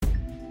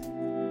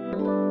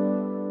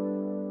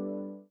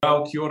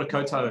Well, kia ora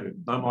koutou,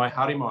 no mai,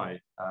 haere mai.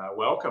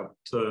 Welcome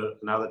to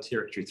another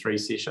Territory 3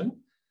 session.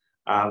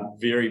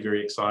 Very,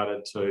 very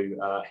excited to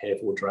have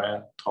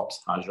Audrea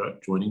Tops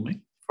Harjo joining me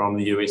from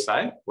the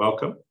USA.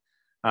 Welcome.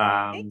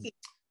 Thank you.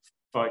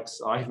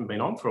 Folks, I haven't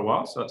been on for a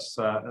while, so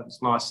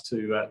it's nice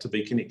to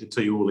be connected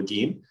to you all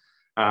again.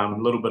 A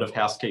little bit of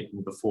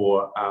housekeeping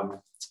before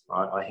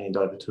I hand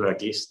over to our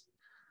guest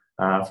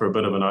for a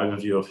bit of an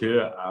overview of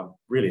her.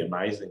 Really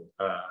amazing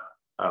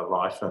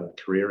life and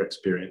career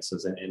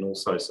experiences, and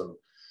also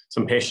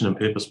some passion and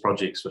purpose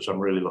projects, which I'm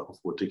really looking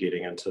forward to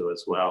getting into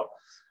as well.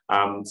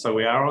 So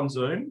we are on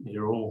Zoom.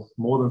 You're all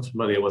more than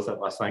familiar with it,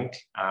 I think.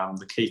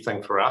 The key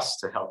thing for us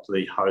to help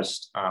the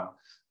host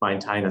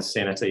maintain his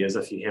sanity is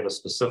if you have a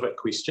specific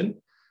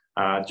question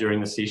during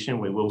the session,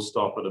 we will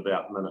stop at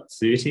about minute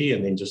 30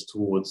 and then just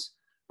towards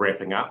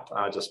wrapping up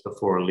just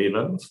before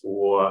 11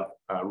 for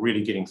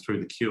really getting through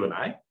the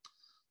Q&A.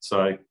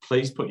 So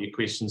please put your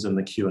questions in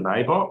the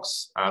Q&A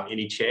box.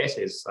 Any chat,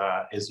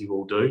 as you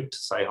all do, to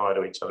say hi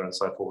to each other and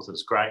so forth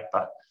is great,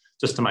 but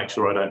just to make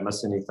sure I don't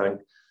miss anything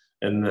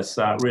in this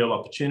real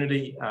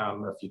opportunity,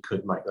 if you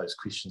could make those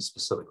questions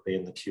specifically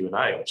in the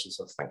Q&A, which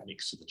is, I think,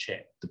 next to the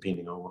chat,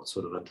 depending on what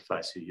sort of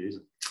interface you're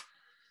using.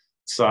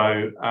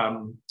 So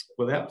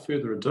without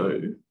further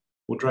ado,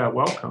 Audrea,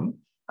 welcome.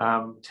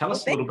 Tell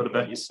us a little bit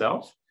about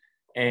yourself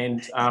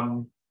and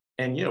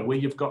yeah, where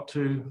you've got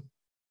to,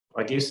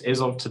 I guess,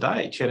 as of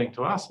today, chatting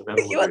to us about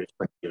all the various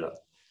things you do.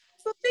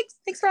 Well,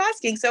 thanks for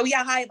asking. So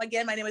yeah, hi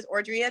again. My name is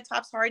Audrea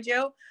Tops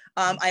Harjo.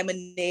 I'm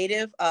a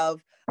native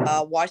of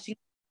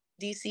Washington,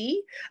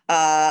 D.C.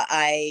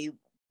 I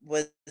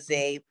was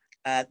a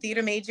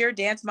theater major,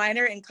 dance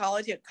minor in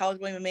college at College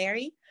William &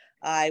 Mary.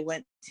 I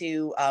went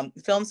to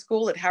film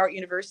school at Howard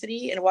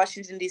University in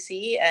Washington,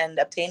 D.C. and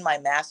obtained my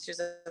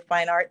Master's of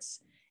Fine Arts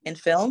in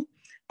film.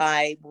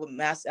 I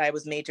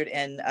was majored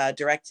in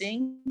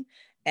directing.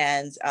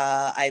 And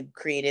I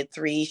created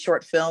 3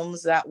 short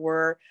films that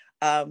were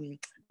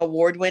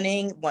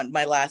award-winning.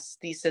 My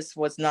last thesis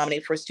was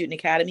nominated for a Student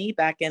Academy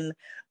back in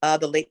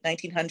the late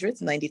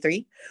 1900s,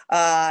 93.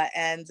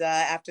 And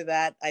after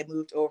that, I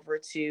moved over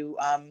to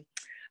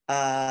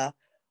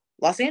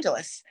Los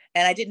Angeles.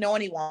 And I didn't know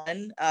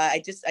anyone.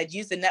 I'd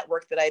used the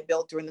network that I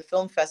built during the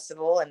film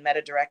festival and met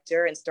a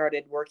director and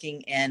started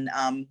working in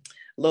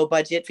low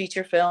budget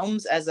feature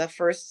films as a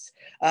first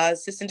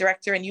assistant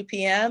director in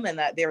UPM, and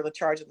that they were in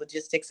charge of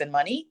logistics and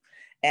money.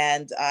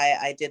 And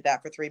I did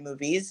that for 3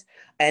 movies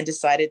and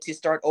decided to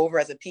start over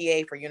as a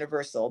PA for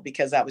Universal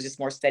because that was just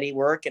more steady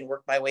work and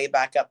worked my way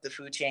back up the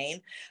food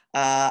chain.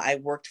 I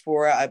worked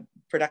for a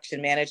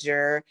production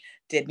manager,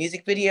 did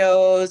music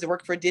videos, I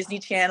worked for Disney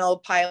Channel,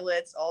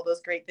 pilots, all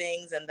those great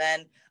things. And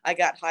then I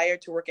got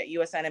hired to work at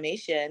US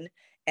Animation,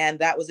 and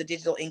that was a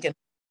digital ink.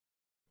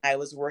 I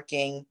was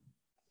working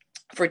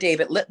for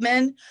David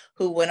Lippman,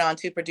 who went on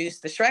to produce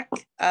the Shrek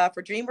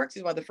for DreamWorks.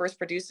 He's one of the first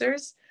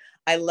producers.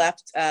 I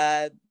left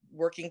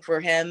working for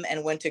him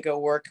and went to go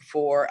work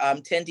for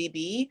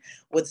 10DB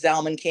with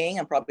Zalman King.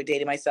 I'm probably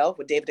dating myself,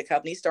 with David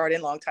Duchovny starred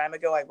in a long time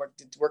ago. I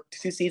worked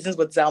 2 seasons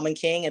with Zalman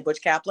King and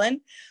Butch Kaplan.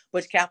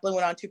 Butch Kaplan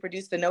went on to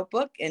produce The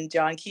Notebook and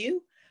John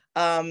Q.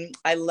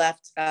 I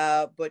left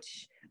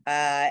Butch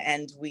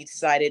and we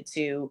decided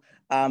to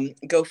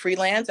go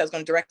freelance. I was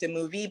going to direct a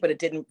movie, but it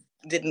didn't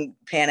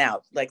pan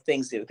out like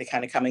things do. They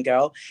kind of come and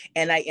go.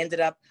 And I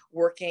ended up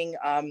working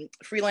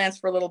freelance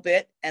for a little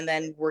bit and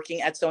then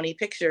working at Sony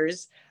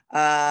Pictures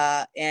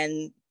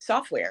and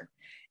software.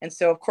 And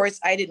so, of course,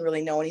 I didn't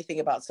really know anything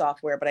about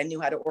software, but I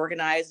knew how to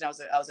organize, and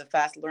I was a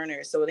fast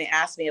learner. So when they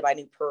asked me if I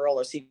knew Perl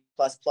or C++,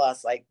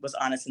 I was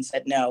honest and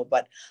said no,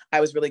 but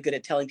I was really good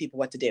at telling people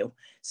what to do.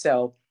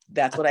 So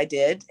that's what I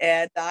did.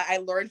 And I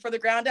learned from the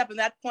ground up. And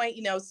at that point,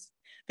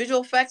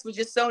 visual effects was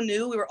just so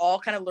new. We were all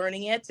kind of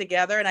learning it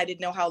together. And I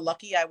didn't know how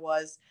lucky I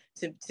was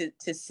to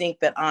think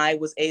that I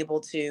was able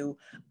to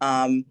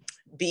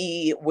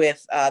be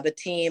with the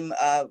team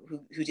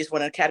who just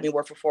won an Academy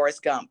Award for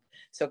Forrest Gump.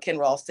 So Ken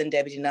Ralston,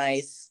 Debbie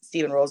Nice,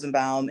 Stephen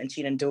Rosenbaum, and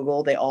Sheena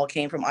Dougal, they all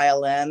came from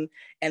ILM,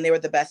 and they were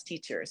the best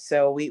teachers.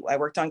 So I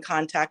worked on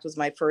Contact, was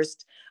my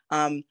first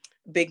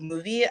big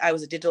movie. I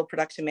was a digital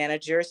production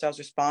manager, so I was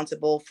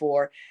responsible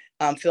for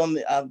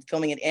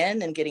filming it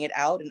in and getting it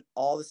out and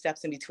all the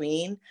steps in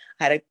between.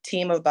 I had a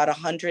team of about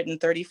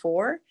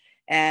 134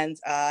 and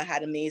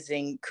had an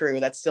amazing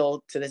crew. That's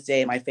still to this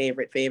day my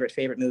favorite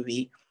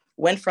movie.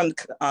 Went from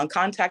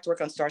Contact to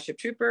work on Starship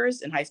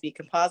Troopers and high-speed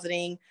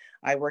compositing.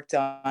 I worked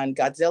on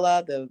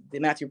Godzilla, the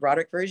Matthew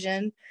Broderick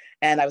version,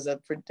 and I was a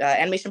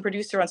animation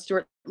producer on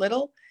Stuart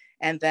Little.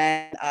 And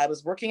then I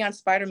was working on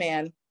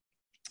Spider-Man.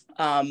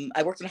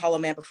 I worked on Hollow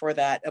Man before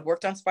that. I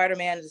worked on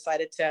Spider-Man and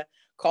decided to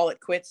call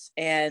it quits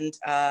and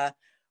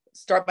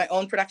start my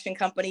own production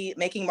company,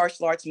 making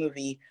martial arts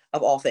movie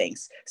of all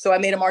things. So I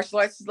made a martial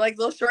arts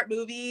little short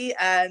movie,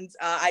 and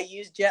I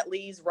used Jet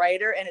Li's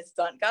writer and his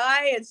stunt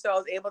guy, and so I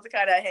was able to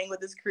kind of hang with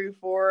this crew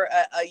for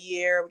a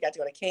year. We got to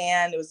go to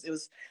Cannes. It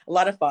was a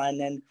lot of fun,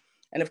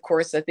 and of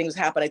course things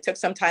happened. I took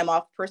some time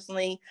off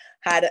personally.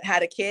 Had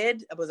a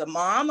kid. I was a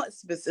mom. It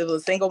was a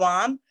single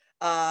mom.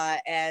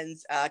 and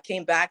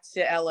came back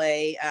to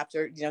LA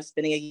after,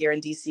 spending a year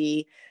in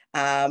DC,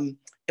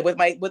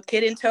 with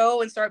kid in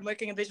tow, and started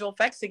working in visual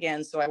effects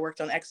again. So I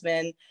worked on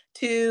X-Men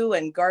 2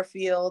 and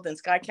Garfield and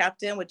Sky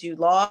Captain with Jude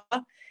Law,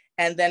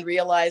 and then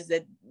realized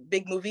that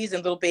big movies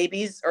and little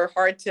babies are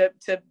hard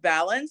to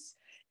balance.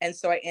 And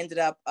so I ended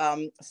up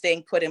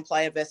staying put in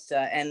Playa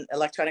Vista, and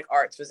Electronic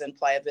Arts was in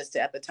Playa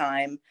Vista at the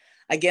time.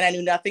 Again, I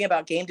knew nothing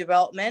about game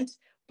development,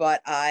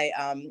 but I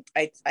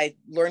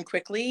learned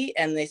quickly,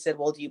 and they said,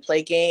 well, do you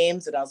play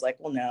games? And I was like,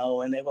 well,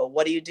 no. And they, well,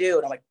 what do you do?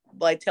 And I'm like,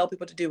 well, I tell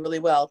people to do really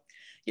well.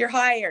 You're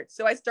hired.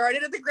 So I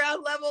started at the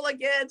ground level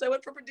again. So I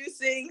went from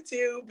producing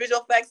to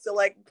visual effects to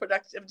like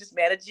production, just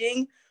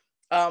managing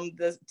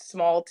the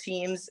small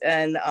teams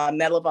and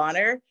Medal of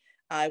Honor.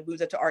 I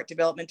moved up to art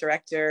development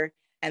director.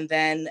 And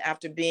then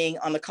after being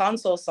on the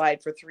console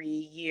side for 3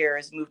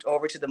 years, moved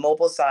over to the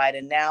mobile side.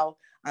 And now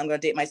I'm going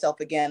to date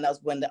myself again. That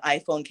was when the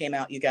iPhone came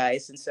out, you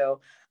guys. And so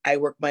I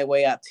worked my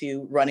way up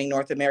to running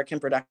North American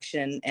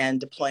production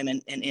and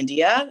deployment in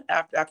India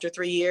after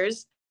 3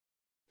 years.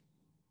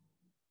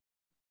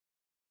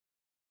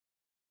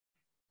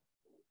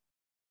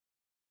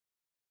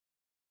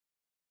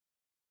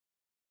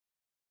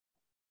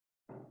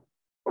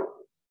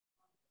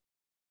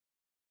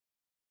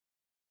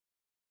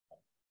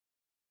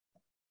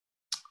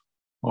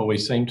 Well, we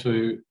seem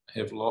to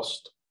have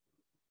lost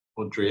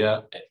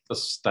Audrea at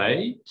this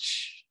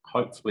stage.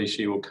 Hopefully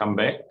she will come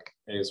back,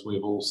 as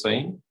we've all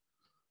seen.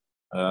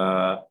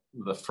 The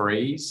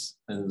freeze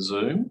in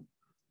Zoom.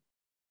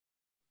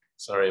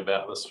 Sorry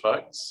about this,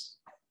 folks.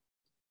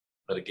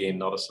 But again,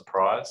 not a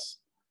surprise.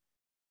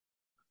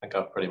 I think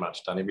I've pretty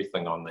much done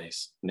everything on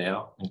these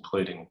now,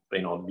 including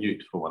being on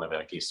mute for one of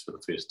our guests for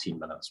the first 10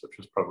 minutes, which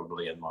was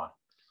probably in my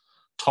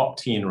top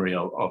 10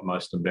 reel of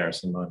most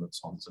embarrassing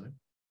moments on Zoom.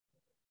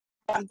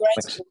 I'm going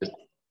to...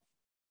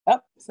 Oh,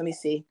 so let me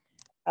see.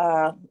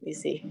 Let me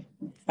see.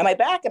 Am I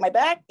back? Am I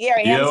back? Here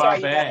I am. You Sorry,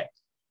 are back.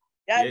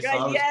 Yes,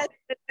 yes.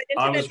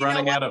 I was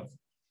running out of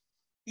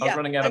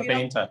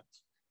banter.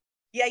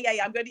 Yeah.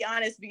 I'm going to be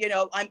honest.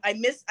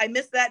 I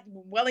miss that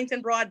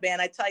Wellington broadband.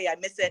 I tell you, I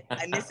miss it.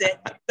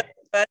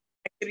 But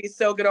activity is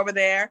so good over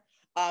there.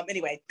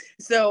 Anyway,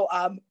 so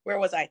where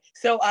was I?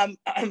 So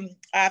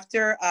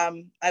after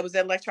I was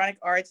at Electronic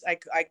Arts, I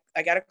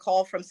got a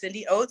call from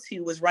Cindy Oates,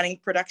 who was running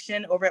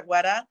production over at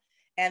Weta,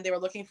 and they were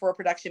looking for a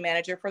production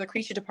manager for the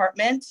creature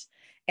department.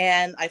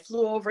 And I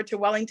flew over to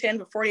Wellington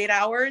for 48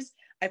 hours.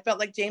 I felt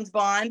like James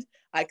Bond.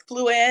 I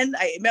flew in,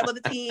 I met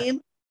with the team,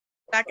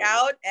 back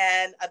out,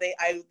 and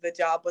the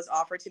job was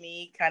offered to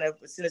me kind of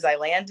as soon as I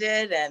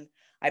landed, and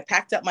I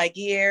packed up my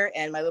gear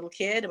and my little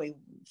kid, and we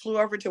flew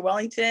over to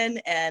Wellington,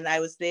 and I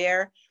was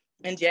there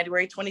in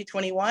January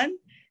 2021,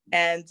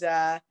 and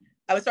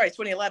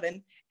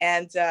 2011,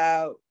 and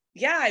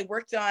I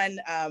worked on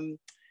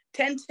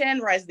 1010,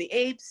 Rise of the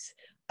Apes,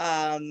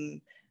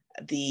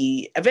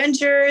 the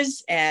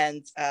Avengers,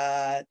 and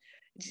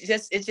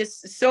it's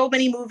just so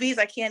many movies.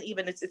 I can't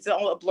even, it's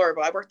all a blur,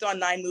 but I worked on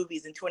 9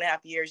 movies in 2.5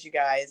 years, you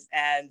guys.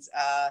 And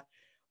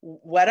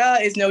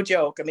Weta is no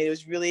joke. I mean, it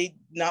was really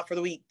not for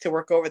the weak to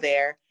work over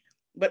there.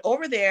 But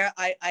over there,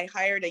 I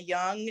hired a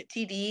young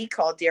TD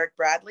called Derek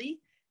Bradley.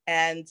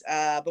 And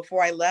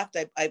before I left,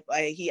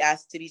 he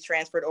asked to be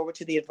transferred over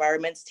to the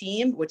environments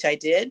team, which I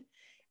did.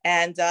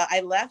 And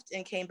I left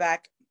and came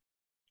back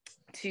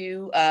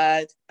to,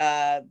 I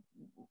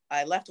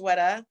left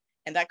Weta,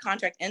 and that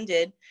contract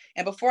ended.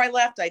 And before I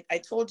left, I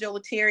told Joe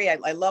Lettieri,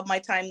 I love my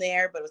time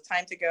there, but it was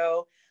time to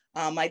go.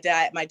 My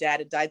dad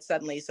had died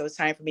suddenly, so it was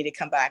time for me to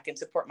come back and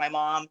support my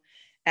mom.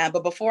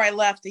 But before I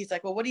left, he's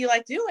like, well, what do you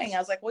like doing? I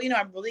was like, well,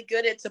 I'm really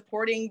good at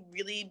supporting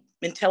really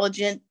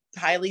intelligent,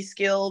 highly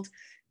skilled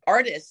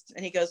artists.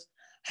 And he goes,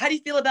 how do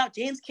you feel about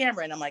James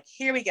Cameron? I'm like,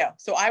 here we go.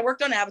 So I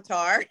worked on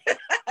Avatar.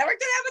 I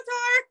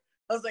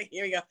was like,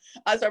 here we go.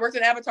 So I worked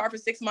on Avatar for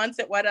 6 months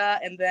at Weta.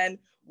 And then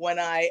when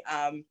I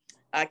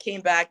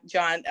came back,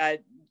 John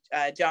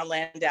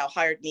Landau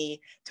hired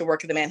me to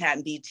work at the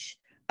Manhattan Beach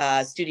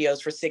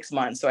studios for 6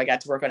 months. So I got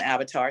to work on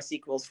Avatar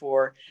sequels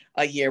for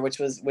a year, which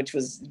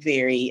was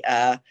very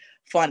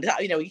fun.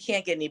 You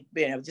can't get any,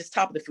 just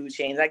top of the food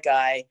chain. That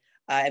guy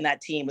and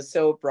that team was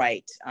so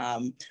bright,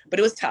 but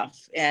it was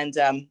tough. And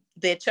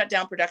they had shut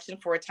down production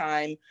for a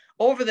time.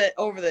 Over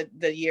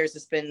the years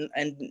it's been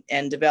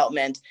in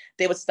development,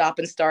 they would stop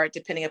and start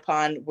depending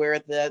upon where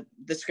the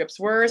scripts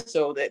were.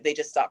 So they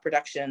just stopped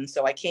production.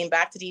 So I came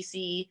back to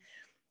DC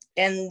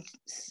and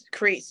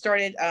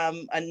started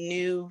a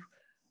new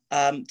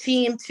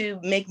team to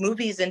make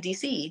movies in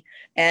DC.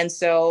 And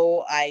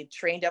so I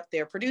trained up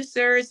their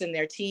producers and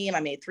their team. I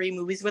made 3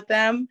 movies with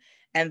them.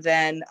 And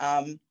then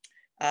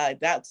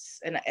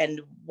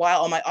and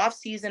while on my off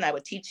season, I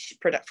would teach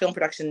film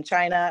production in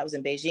China. I was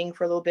in Beijing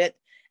for a little bit,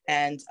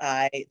 and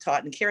I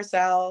taught in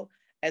Curacao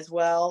as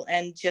well.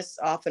 And just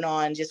off and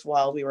on, just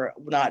while we were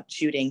not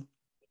shooting.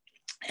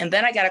 And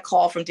then I got a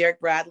call from Derek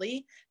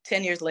Bradley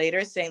 10 years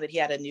later saying that he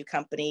had a new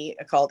company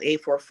called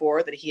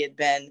A44 that he had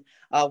been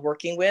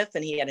working with,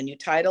 and he had a new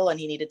title, and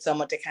he needed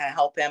someone to kind of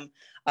help him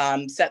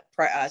set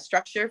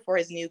structure for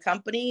his new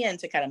company and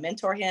to kind of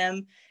mentor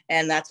him.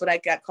 And that's what I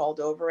got called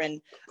over,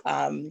 and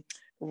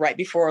right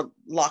before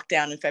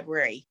lockdown in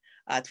February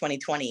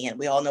 2020, and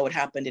we all know what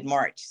happened in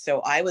March. So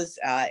I was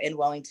in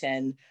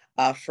Wellington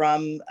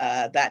from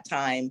that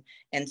time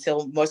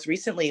until most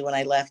recently when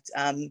I left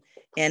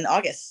in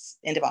August,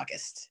 end of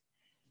August.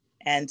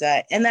 And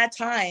in that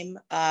time,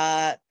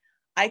 I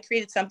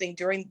created something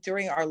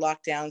during our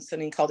lockdown,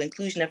 something called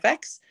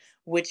InclusionFX,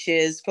 which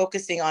is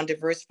focusing on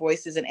diverse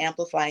voices and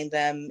amplifying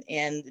them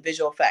in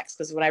visual effects.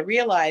 Because when I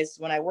realized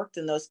when I worked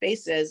in those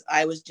spaces,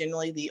 I was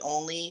generally the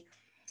only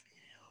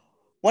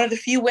one of the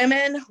few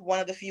women, definitely one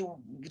of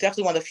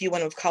the few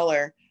women of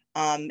color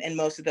in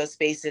most of those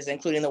spaces,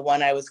 including the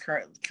one I was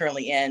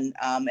currently in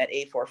at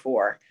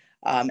A44.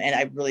 And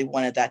I really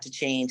wanted that to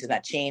change, and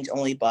that changed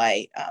only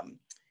by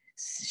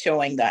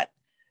showing that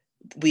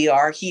we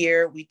are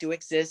here, we do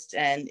exist,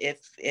 and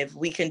if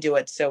we can do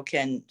it, so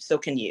can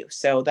you.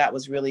 So that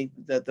was really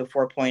the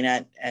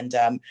 4-point, and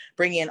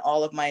bringing in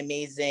all of my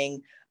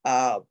amazing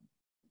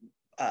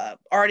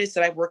artists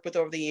that I've worked with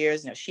over the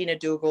years. Sheena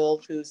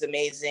Dougal, who's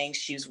amazing.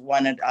 She's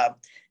won a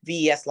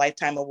VES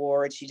Lifetime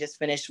Award. She just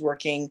finished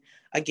working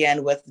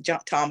again with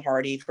Tom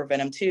Hardy for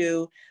Venom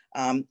 2.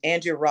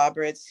 Andrew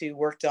Roberts, who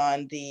worked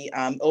on the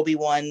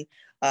Obi-Wan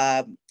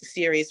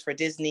series for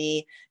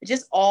Disney.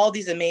 Just all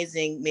these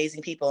amazing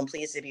people. And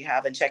please, if you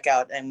haven't, check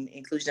out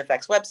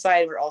InclusionFX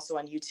website. We're also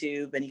on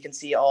YouTube, and you can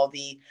see all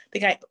I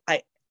think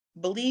I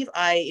believe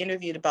I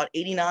interviewed about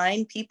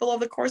 89 people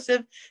over the course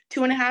of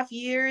 2.5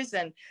 years,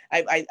 and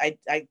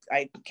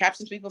I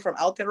captioned people from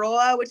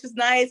Aotearoa, which is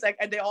nice.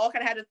 They all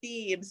kind of had a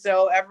theme,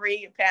 so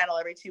every panel,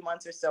 every 2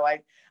 months or so,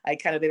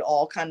 they'd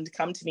all kind of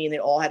come to me, and they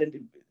all had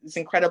this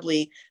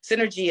incredibly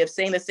synergy of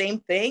saying the same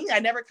thing. I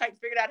never quite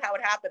figured out how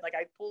it happened. Like,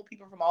 I pulled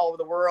people from all over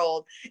the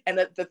world, and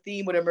the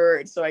theme would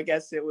emerge. So I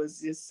guess it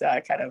was just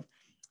kind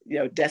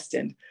of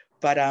destined.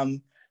 But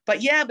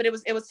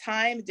it was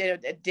time.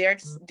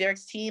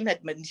 Derek's team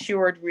had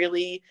matured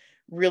really,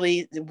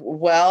 really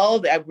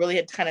well. I really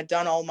had kind of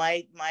done all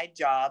my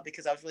job,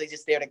 because I was really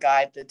just there to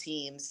guide the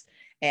teams.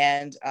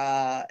 And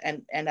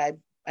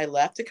I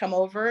left to come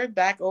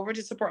back over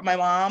to support my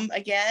mom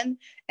again,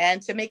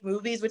 and to make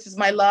movies, which is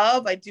my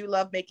love. I do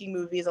love making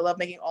movies. I love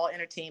making all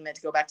entertainment,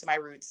 to go back to my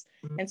roots.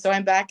 And so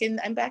I'm back in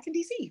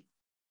DC,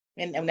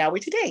 and now we're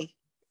today.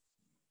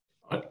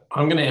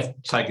 I'm going to have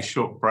to take a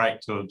short break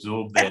to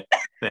absorb that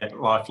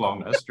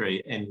lifelong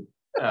history. And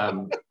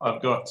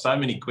I've got so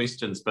many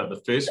questions, but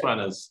the first one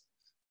is,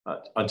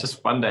 I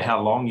just wonder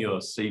how long your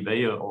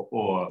CV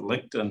or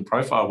LinkedIn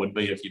profile would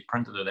be if you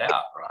printed it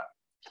out,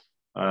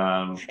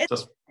 right?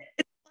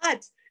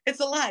 It's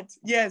a lot.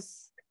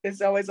 Yes.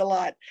 It's always a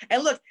lot.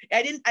 And look,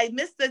 I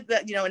missed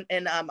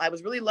I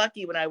was really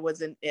lucky when I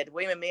was at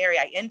William & Mary.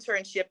 I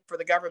internship for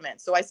the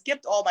government. So I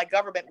skipped all my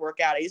government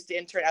work out. I used to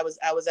intern. I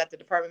was at the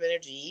Department of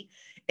Energy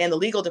in the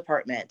legal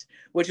department,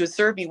 which would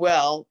serve me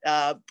well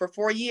for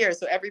 4 years.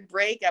 So every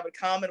break I would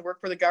come and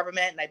work for the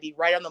government, and I'd be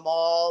right on the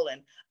mall,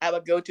 and I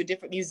would go to a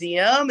different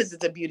museum. This is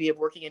the beauty of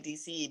working in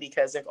DC,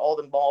 because all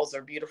the malls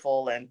are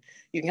beautiful, and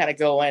you can kind of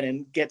go in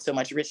and get so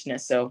much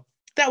richness. So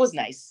that was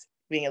nice,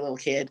 being a little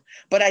kid.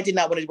 But I did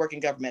not want to work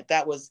in government.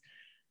 That was,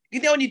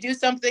 when you do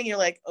something, you're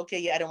like, okay,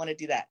 yeah, I don't want to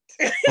do that.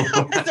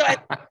 So I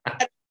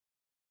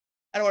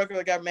don't want to work for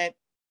the government.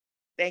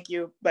 Thank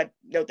you, but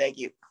no thank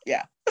you.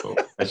 Yeah. Cool.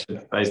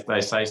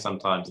 They say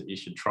sometimes that you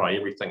should try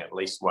everything at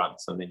least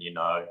once, and then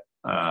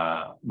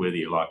whether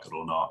you like it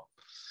or not.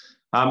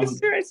 It's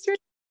true.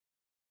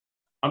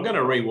 I'm going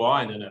to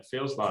rewind, and it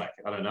feels like,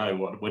 I don't know,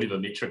 whatever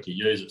metric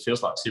you use, it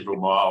feels like several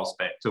miles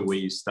back to where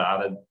you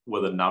started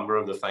with a number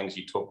of the things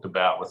you talked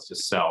about with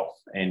yourself.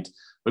 And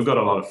we've got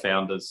a lot of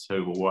founders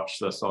who will watch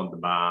this on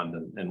demand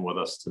and with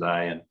us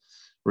today. And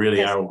really,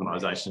 yes, our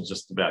organisation is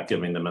just about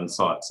giving them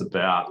insights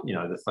about,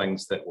 the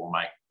things that will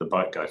make the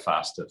boat go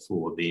faster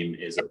for them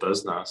as a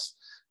business.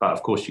 But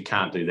of course, you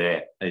can't do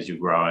that as you're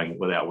growing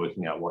without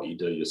working out what you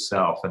do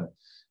yourself.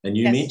 And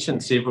you, yes,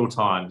 mentioned several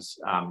times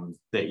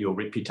that your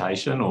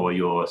reputation, or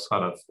your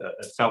sort of,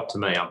 it felt to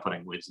me, I'm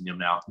putting words in your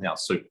mouth now,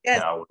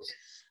 superpowers.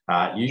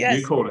 Yes.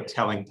 You called it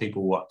telling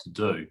people what to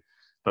do,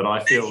 but I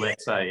feel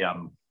that's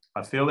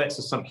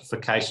a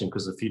simplification,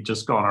 because if you'd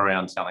just gone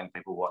around telling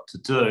people what to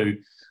do,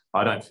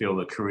 I don't feel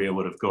the career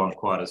would have gone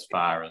quite as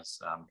far as.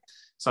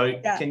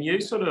 Can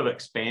you sort of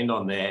expand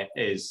on that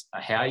as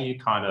how you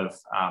kind of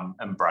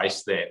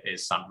embrace that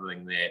as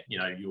something that,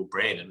 your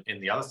brand?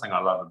 And the other thing I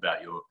love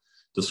about your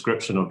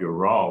description of your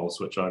roles,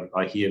 which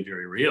I hear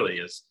very rarely,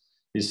 is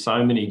there's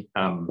so many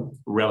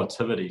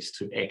relativities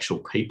to actual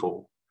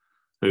people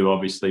who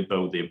obviously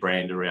build their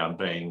brand around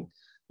being,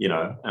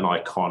 an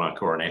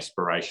iconic or an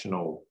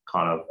aspirational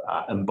kind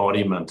of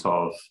embodiment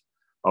of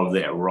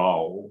that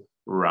role,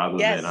 rather,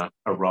 yes, than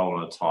a role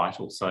and a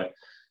title. So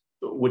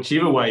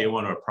whichever way you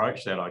want to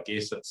approach that, I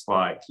guess it's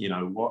like,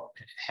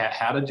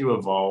 how did you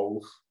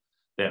evolve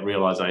that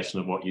realization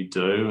of what you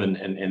do, and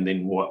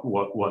then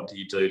what do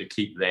you do to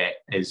keep that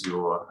as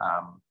your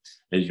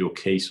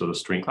key sort of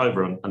strength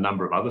over a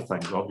number of other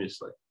things,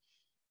 obviously.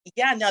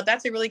 Yeah, no,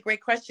 that's a really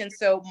great question.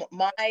 So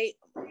my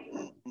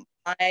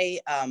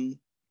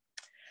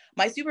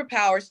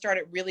superpower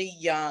started really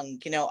young.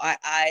 You know,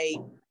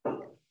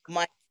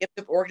 my gift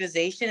of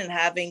organization and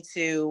having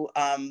to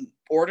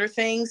order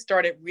things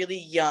started really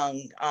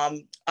young.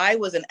 I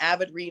was an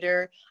avid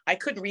reader. I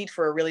couldn't read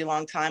for a really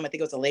long time. I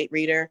think I was a late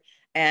reader.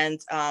 And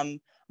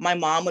my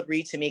mom would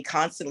read to me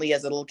constantly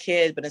as a little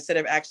kid, but instead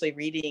of actually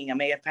reading, I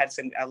may have had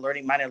some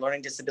minor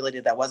learning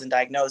disability that wasn't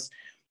diagnosed.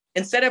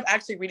 Instead of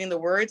actually reading the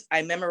words,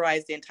 I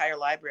memorized the entire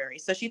library.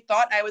 So she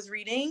thought I was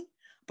reading,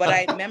 but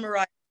I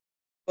memorized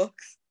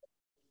books.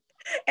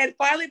 And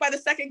finally, by the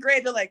second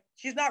grade, they're like,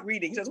 she's not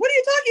reading. She goes, what are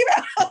you talking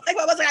about?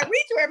 I was like, I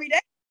read to her every day.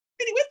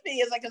 Reading with me.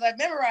 It's like, because I've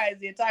memorized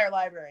the entire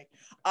library.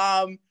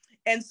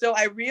 And so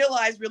I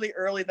realized really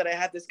early that I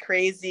had this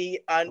crazy,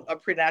 a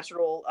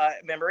preternatural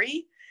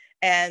memory.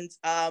 And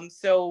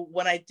so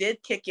when I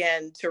did kick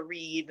in to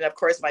read, and of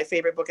course, my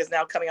favorite book is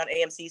now coming on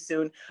AMC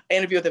soon,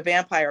 Interview with the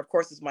Vampire, of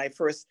course, is my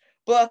first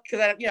book, because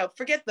I,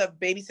 forget the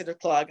babysitter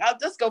plug. I'll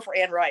just go for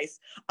Anne Rice.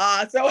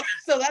 So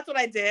that's what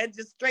I did,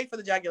 just straight for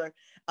the jugular,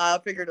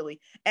 figuratively.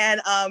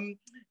 And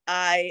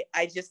I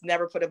just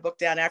never put a book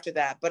down after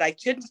that. But I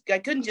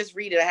couldn't just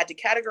read it. I had to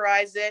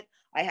categorize it.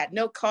 I had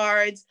note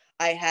cards.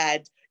 I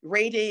had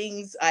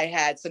ratings. I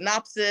had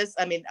synopsis.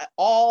 I mean,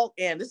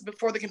 and this is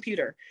before the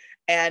computer.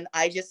 And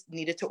I just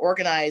needed to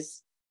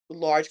organize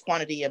large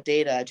quantity of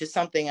data, just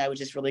something I was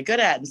just really good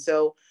at. And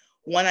so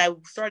when I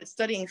started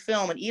studying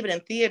film, and even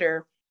in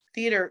theater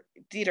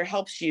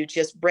helps you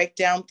just break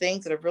down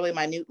things at a really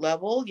minute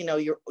level.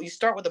 You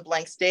start with a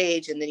blank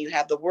stage, and then you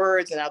have the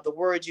words, and out of the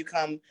words you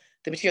come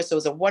the material. So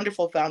it was a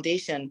wonderful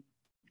foundation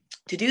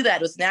to do that.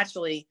 It was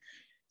naturally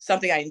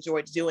something I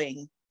enjoyed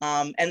doing.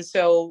 And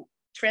so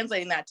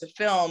translating that to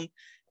film,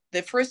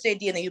 the first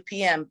AD and the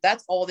UPM,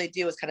 that's all they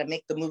do is kind of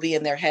make the movie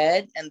in their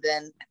head and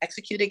then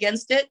execute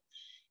against it.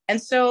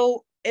 And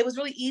so it was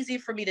really easy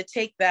for me to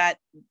take that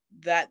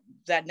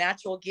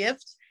natural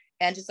gift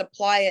and just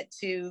apply it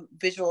to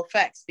visual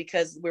effects,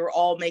 because we were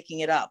all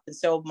making it up. And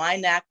so my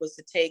knack was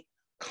to take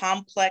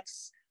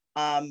complex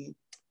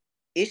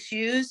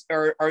issues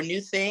or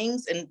new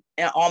things and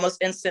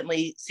almost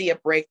instantly see a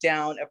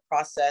breakdown, a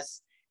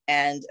process,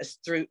 and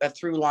a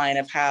through line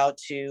of how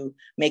to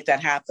make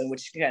that happen,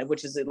 which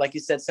is, like you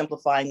said,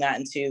 simplifying that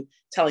into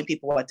telling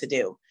people what to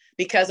do.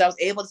 Because I was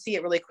able to see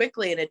it really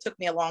quickly, and it took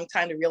me a long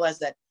time to realize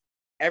that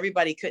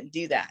everybody couldn't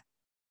do that.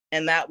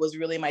 And that was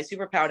really my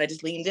superpower. And I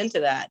just leaned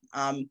into that.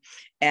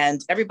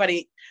 And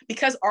everybody,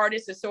 because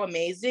artists are so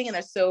amazing and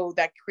they're so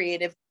that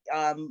creative,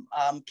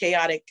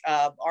 chaotic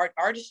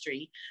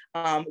artistry,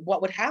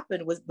 what would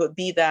happen would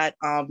be that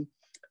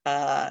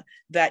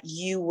that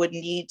you would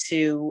need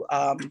to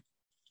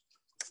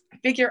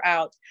figure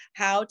out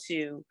how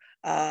to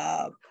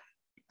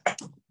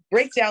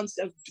break down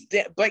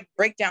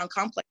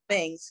complex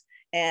things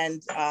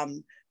and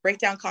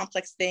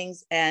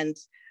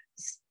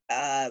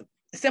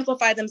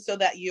simplify them so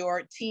that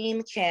your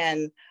team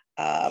can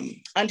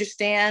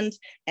understand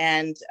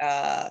and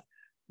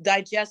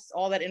digest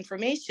all that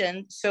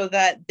information so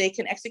that they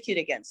can execute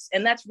against.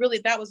 And that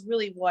was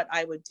really what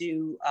I would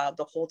do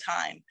the whole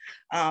time.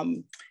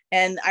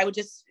 And I would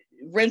just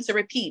rinse and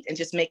repeat and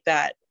just make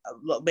that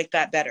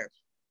better.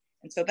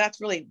 And so that's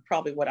really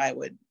probably what I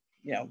would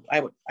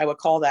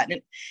call that.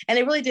 And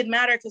it really did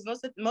matter, because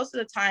most of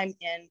the time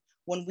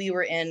when we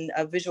were in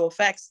visual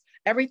effects,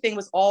 everything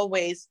was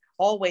always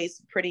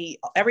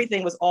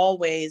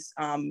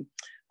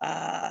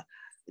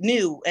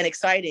new and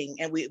exciting,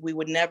 and we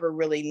would never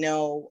really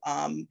know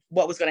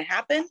what was going to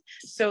happen,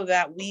 so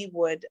that we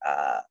would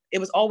it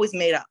was always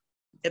made up,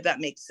 if that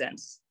makes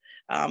sense.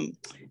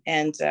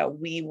 And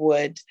we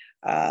would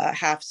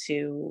have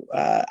to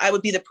I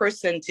would be the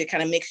person to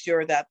kind of make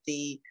sure that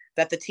the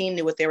team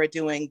knew what they were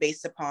doing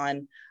based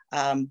upon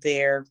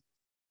their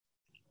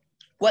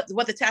what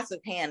the task at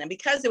hand. And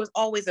because it was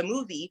always a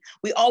movie,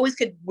 we always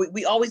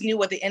knew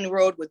what the end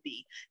road would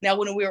be. Now,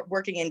 when we were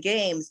working in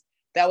games,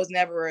 that was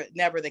never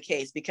the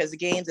case, because the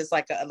games is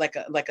like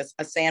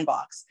a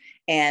sandbox,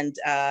 and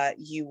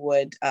you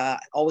would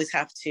always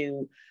have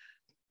to.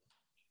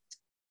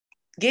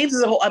 Games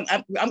is a whole.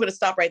 I'm going to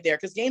stop right there,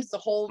 because games is a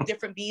whole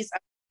different beast. I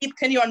keep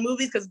continue on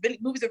movies, because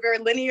movies are very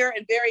linear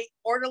and very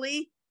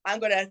orderly. I'm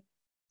going to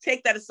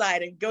take that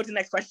aside and go to the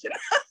next question.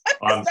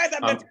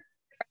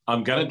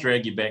 I'm going to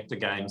drag you back to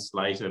games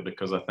later,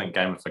 because I think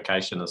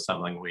gamification is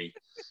something we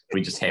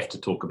just have to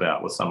talk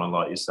about with someone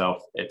like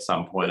yourself at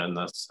some point in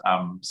this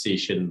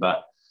session.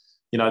 But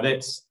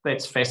that's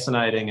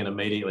fascinating, and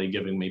immediately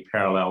giving me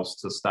parallels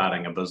to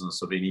starting a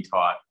business of any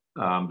type,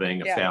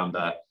 being a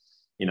founder.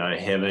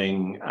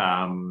 Having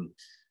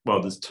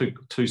there's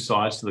two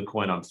sides to the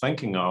coin I'm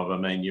thinking of. I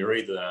mean,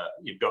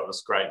 you've got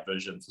this great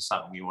vision for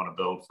something you want to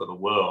build for the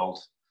world,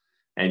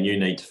 and you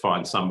need to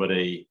find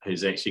somebody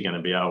who's actually going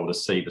to be able to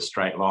see the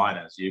straight line,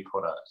 as you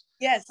put it.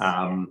 Yes.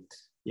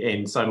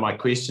 And so my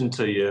question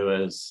to you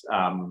is,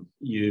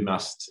 you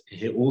must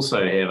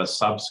also have a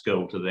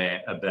sub-skill to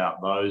that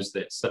about those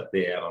that sit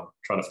there, and I'm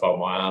trying to fold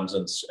my arms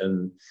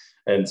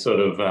and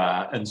sort of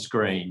in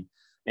screen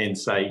and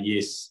say,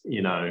 yes,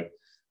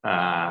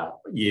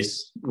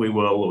 yes, we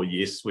will, or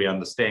yes, we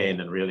understand.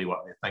 And really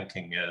what they're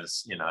thinking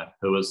is,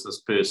 who is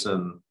this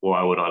person?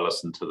 Why would I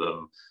listen to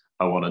them?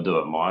 I want to do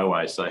it my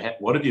way. So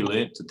what have you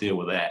learned to deal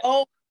with that?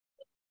 Oh,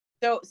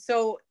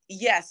 so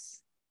yes.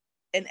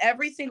 In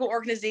every single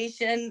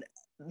organization,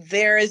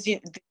 there is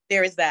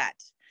that.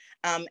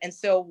 And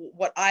so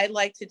what I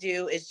like to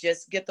do is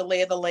just get the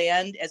lay of the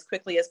land as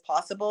quickly as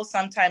possible,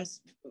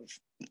 sometimes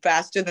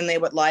faster than they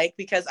would like,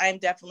 because I'm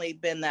definitely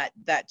been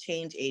that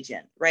change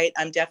agent, right?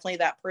 I'm definitely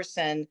that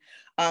person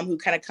who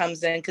kind of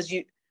comes in, because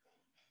you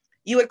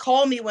would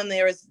call me when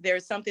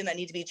there's something that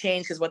needs to be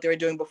changed because what they were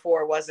doing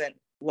before wasn't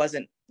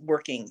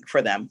working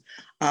for them.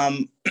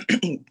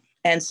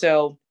 And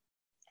so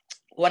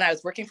when I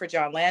was working for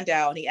John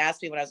Landau, and he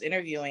asked me when I was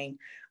interviewing,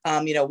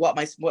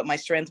 what my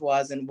strength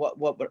was and what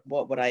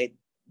would I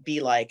be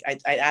like.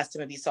 I asked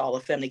him if he saw La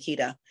Femme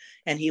Nikita,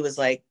 and he was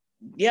like,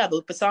 "Yeah,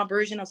 the Passant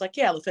version." I was like,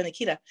 "Yeah, La Femme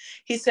Nikita."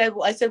 He said,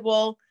 "Well," I said,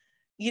 "Well,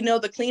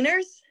 the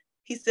cleaners?"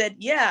 He said,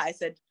 "Yeah." I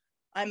said,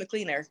 "I'm a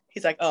cleaner."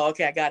 He's like, "Oh,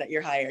 okay, I got it.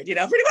 You're hired."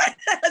 Pretty much.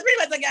 That's pretty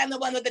much like, I'm the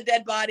one with the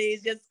dead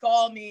bodies. Just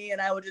call me and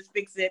I will just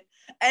fix it.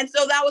 And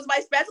so that was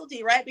my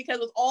specialty, right? Because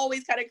it was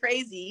always kind of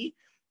crazy.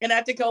 And I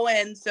had to go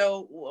in.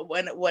 So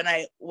when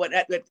I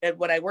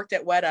worked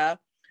at Weta,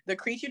 the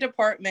creature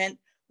department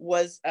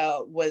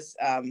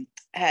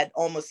had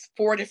almost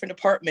 4 different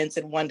departments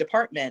in one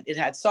department. It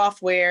had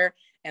software,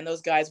 and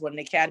those guys won an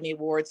Academy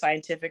Award,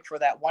 Scientific, for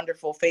that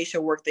wonderful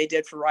facial work they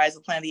did for Rise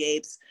of the Planet of the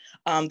Apes.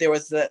 There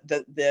was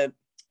the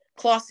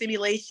cloth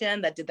simulation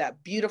that did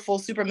that beautiful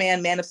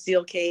Superman Man of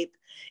Steel cape,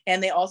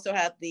 and they also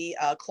had the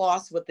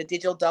cloths with the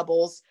digital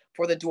doubles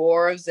for the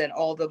dwarves and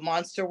all the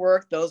monster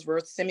work. Those were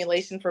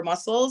simulation for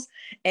muscles.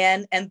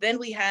 And then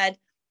we had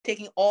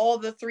taking all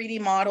the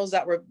 3D models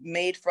that were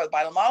made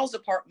by the models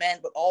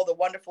department with all the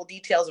wonderful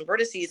details and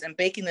vertices, and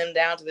baking them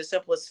down to the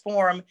simplest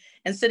form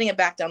and sending it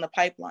back down the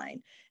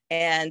pipeline.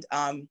 And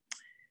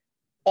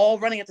all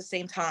running at the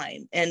same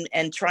time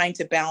and trying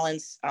to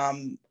balance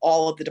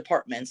all of the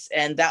departments.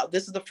 And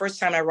this is the first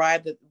time I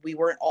arrived that we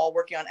weren't all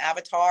working on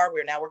Avatar.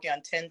 We're now working on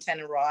 1010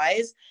 and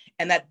Rise.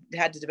 And that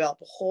had to develop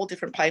a whole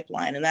different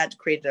pipeline. And that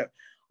created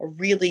a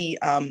really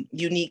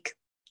unique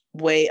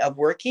way of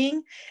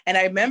working. And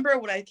I remember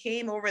when I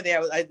came over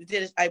there,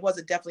 I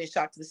was definitely a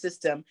shock to the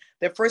system.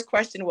 Their first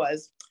question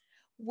was,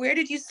 "Where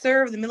did you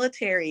serve the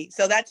military?"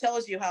 So that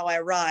tells you how I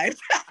arrived.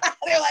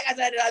 They're like, "I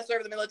said, I did not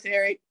serve the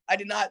military. I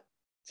did not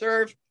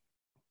serve."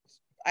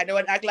 I know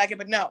I act like it,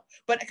 but no.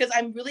 But because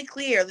I'm really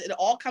clear, it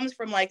all comes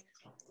from like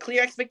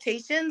clear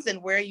expectations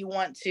and where you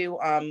want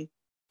to,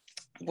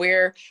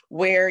 where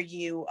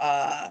you,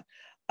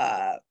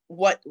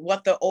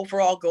 what the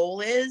overall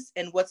goal is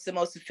and what's the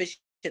most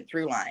efficient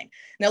through line.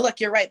 Now, look,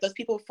 you're right. Those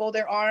people who fold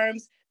their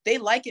arms, they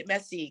like it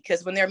messy,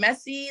 because when they're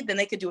messy, then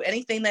they could do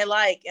anything they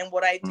like. And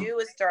what I do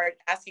is start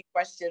asking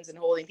questions and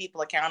holding people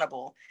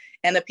accountable.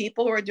 And the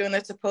people who are doing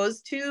they're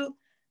supposed to,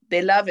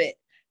 they love it.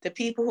 The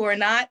people who are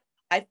not,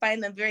 I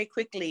find them very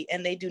quickly,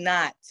 and they do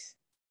not.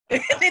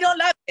 They don't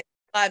love it.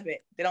 Love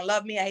it. They don't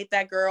love me. I hate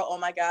that girl. Oh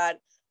my God.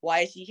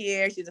 Why is she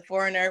here? She's a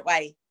foreigner.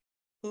 Why?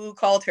 Who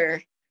called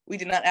her? We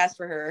did not ask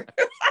for her.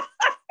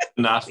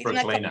 Not ask for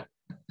a cleaner.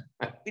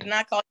 We did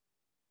not call.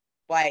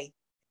 Why?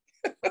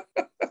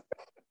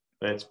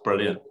 That's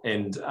brilliant.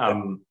 And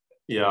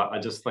yeah, I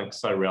just think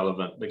so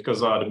relevant,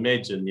 because I'd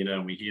imagine,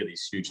 we hear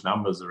these huge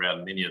numbers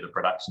around many of the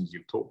productions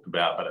you've talked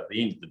about, but at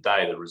the end of the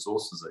day, the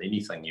resources of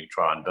anything you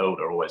try and build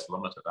are always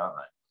limited, aren't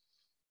they?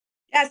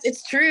 Yes,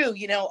 it's true.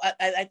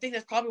 I think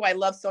that's probably why I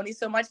love Sony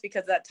so much,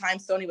 because at that time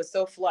Sony was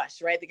so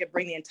flush, right? They could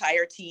bring the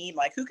entire team.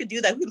 Like, who could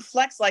do that? Who could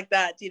flex like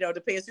that,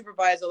 to pay a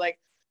supervisor? Like,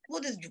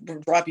 we'll just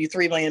drop you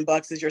 $3 million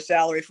as your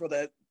salary for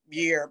the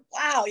year.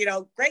 Wow,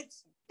 great.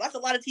 That's a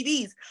lot of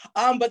TVs.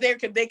 But they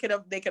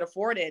could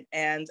afford it.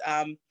 And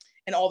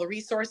all the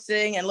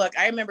resourcing. And look,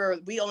 I remember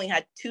we only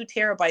had 2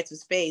 terabytes of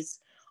space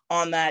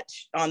on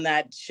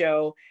that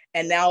show,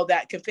 and now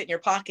that can fit in your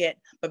pocket.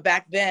 But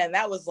back then,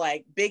 that was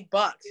like big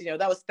bucks.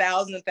 That was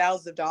thousands and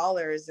thousands of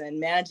dollars, and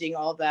managing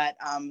all that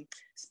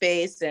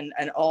space and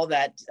all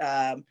that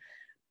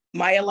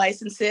Maya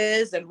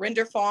licenses and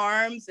render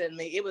farms, and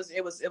it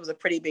was a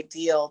pretty big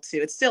deal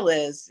too. It still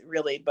is,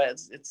 really, but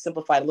it's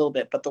simplified a little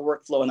bit. But the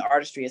workflow and the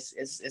artistry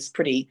is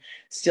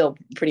still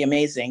pretty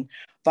amazing.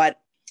 But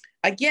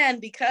again,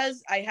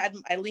 because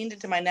I leaned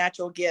into my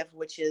natural gift,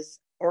 which is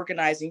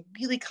organizing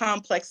really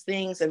complex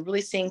things and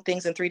really seeing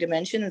things in 3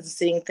 dimensions and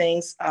seeing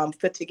things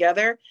fit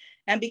together.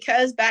 And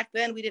because back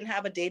then we didn't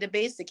have a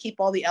database to keep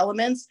all the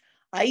elements,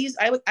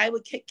 I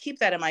would keep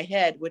that in my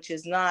head, which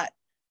is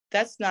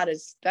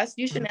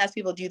you shouldn't ask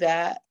people to do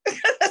that.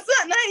 That's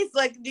not nice.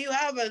 Like, do you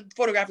have a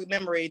photographic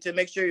memory to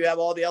make sure you have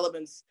all the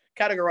elements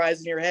categorized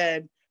in your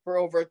head for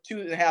over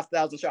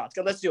 2,500 shots?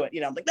 Let's do it.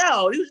 I'm like,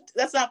 no,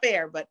 that's not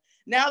fair. But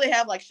now they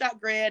have like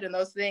shot grid and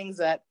those things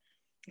that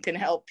can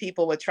help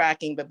people with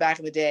tracking, but back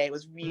in the day, it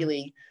was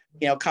really,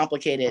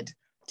 complicated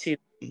to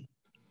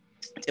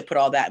put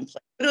all that in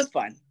place. But it was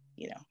fun,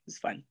 it was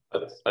fun.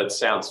 It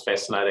sounds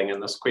fascinating.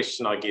 And this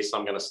question, I guess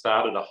I'm going to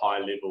start at a high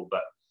level,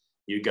 but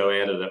you go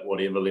at it at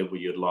whatever level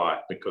you'd like,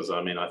 because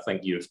I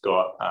think we've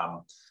got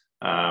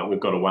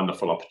a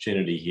wonderful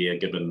opportunity here,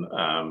 given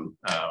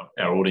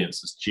our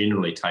audience is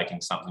generally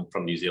taking something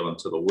from New Zealand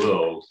to the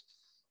world,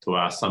 to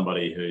ask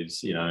somebody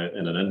who's, in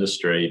an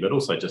industry, but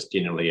also just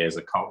generally as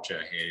a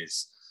culture,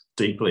 has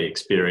deeply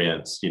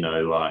experienced,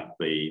 like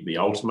the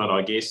ultimate,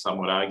 I guess, some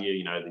would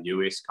argue, the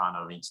US kind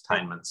of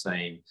entertainment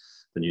scene,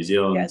 the New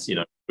Zealand, yes.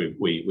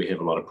 We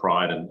have a lot of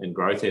pride and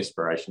growth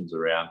aspirations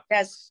around.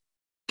 Yes.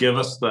 Give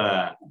us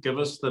the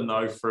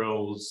no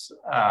frills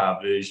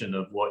version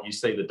of what you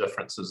see the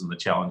differences and the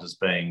challenges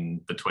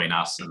being between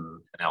us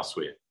and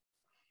elsewhere.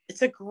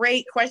 It's a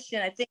great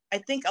question. I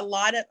think a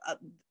lot of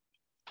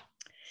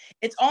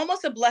it's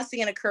almost a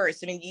blessing and a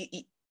curse. I mean,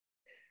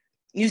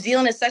 New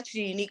Zealand is such a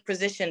unique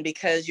position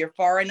because you're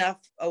far enough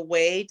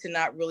away to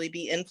not really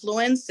be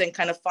influenced and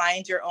kind of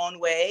find your own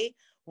way,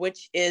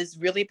 which is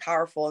really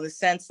powerful in the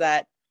sense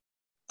that,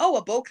 oh,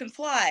 a boat can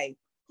fly.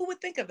 Who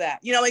would think of that?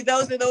 Like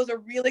those are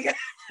really good.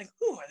 Like,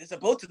 oh, there's a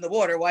boat in the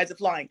water. Why is it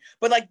flying?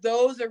 But like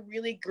those are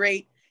really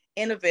great,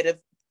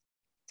 innovative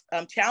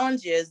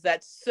challenges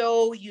that's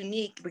so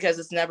unique because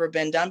it's never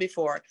been done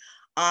before.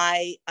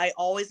 I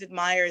always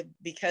admire,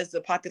 because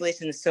the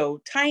population is so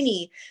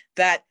tiny,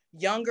 that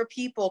younger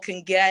people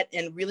can get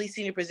in really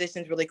senior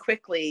positions really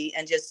quickly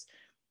and just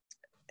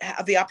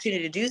have the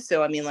opportunity to do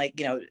so. I mean, like,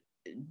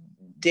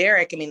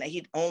 Derek,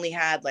 he only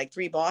had like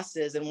 3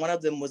 bosses, and one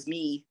of them was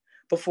me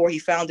before he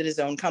founded his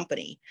own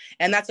company.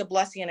 And that's a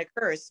blessing and a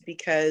curse,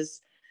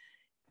 because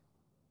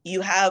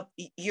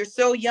you're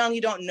so young,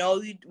 you don't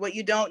know what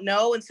you don't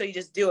know. And so you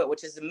just do it,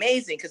 which is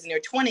amazing, because in your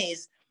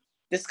 20s,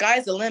 the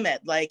sky's the limit.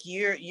 Like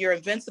you're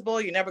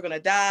invincible. You're never going to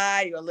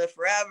die. You're going to live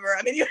forever.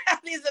 You have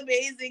these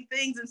amazing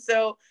things. And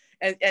so,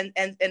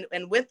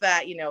 and with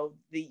that,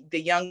 the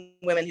young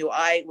women who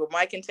were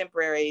my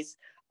contemporaries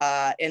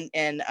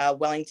in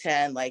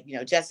Wellington, like,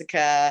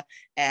 Jessica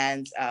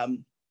and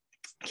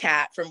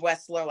Kat from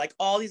Westler, like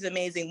all these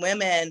amazing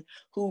women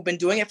who've been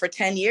doing it for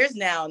 10 years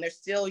now, and they're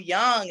still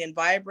young and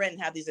vibrant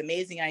and have these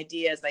amazing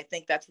ideas. I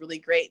think that's really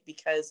great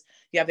because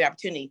you have the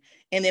opportunity.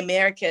 In the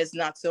Americas,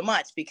 not so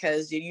much,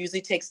 because it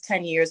usually takes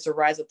 10 years to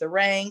rise up the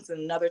ranks and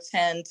another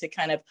 10 to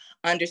kind of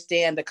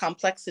understand the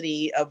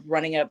complexity of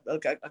running a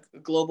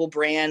global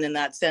brand in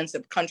that sense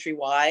of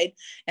countrywide.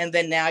 And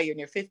then now you're in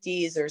your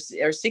 50s or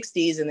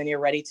 60s, and then you're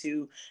ready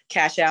to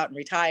cash out and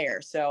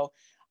retire. So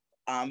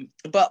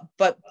but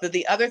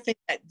the other thing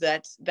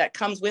that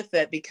comes with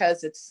it,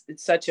 because it's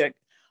such a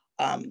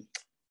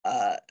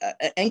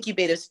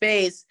incubative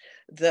space,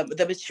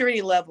 the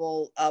maturity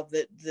level of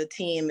the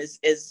team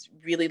is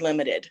really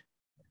limited,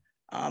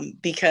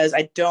 because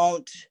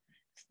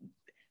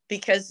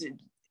because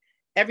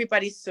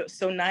everybody's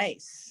so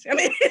nice.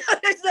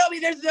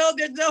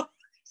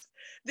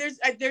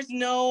 There's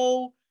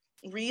no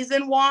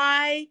reason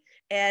why,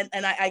 and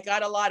I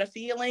got a lot of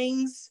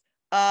feelings.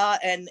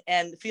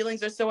 And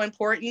feelings are so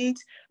important,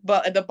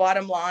 but at the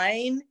bottom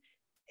line,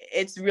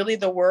 it's really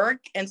the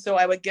work. And so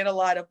I would get a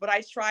lot of, but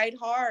I tried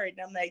hard. And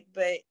I'm like,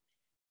 but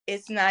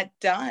it's not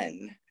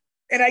done.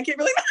 And I get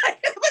really mad.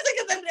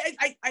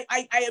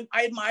 I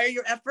admire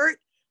your effort,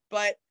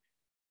 but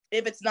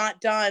if it's not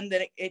done,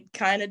 then it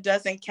kind of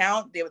doesn't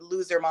count. They would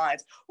lose their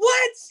minds.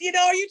 What?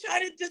 Are you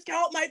trying to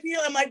discount my feel?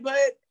 I'm like, but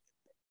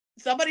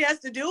somebody has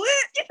to do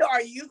it.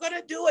 Are you going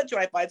to do it? Should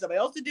I find somebody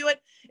else to do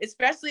it?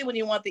 Especially when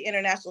you want the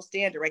international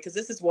standard, right? Because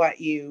this is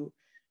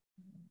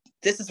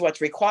what's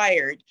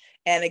required.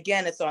 And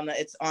again, it's on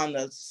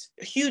the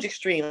huge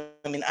extreme.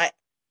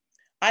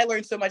 I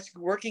learned so much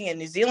working in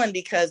New Zealand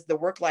because the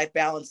work-life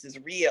balance is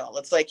real.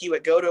 It's like you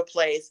would go to a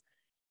place.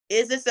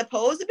 Is it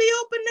supposed to be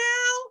open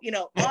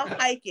now? Off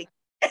hiking.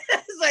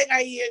 It's like,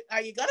 are you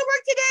going to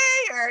work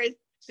today, or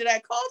should I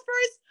call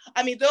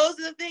first? Those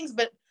are the things.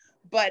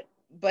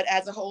 But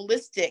as a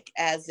holistic,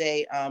 as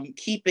a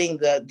keeping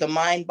the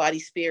mind, body,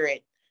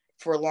 spirit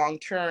for long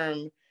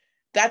term,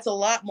 that's a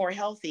lot more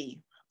healthy.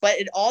 But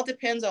it all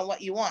depends on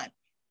what you want.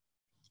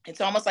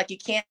 It's almost like you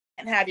can't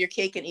have your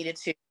cake and eat it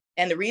too.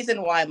 And the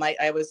reason why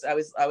I was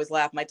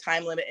laughing, my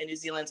time limit in New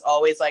Zealand's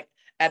always like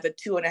at the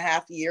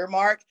 2.5 year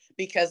mark,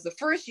 because the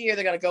first year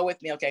they're going to go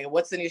with me. Okay,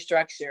 what's the new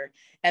structure?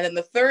 And then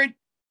the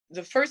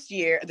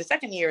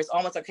second year is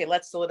almost, okay,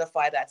 let's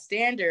solidify that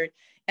standard.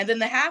 And then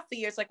the half the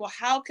year, it's like, well,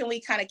 how can we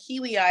kind of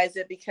Kiwiize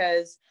it?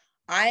 Because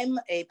I'm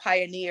a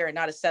pioneer and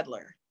not a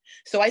settler.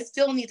 So I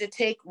still need to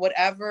take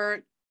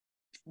whatever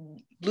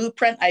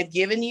blueprint I've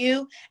given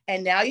you,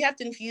 and now you have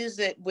to infuse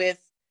it with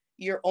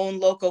your own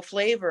local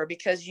flavor,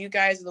 because you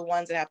guys are the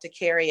ones that have to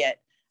carry it.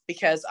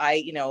 Because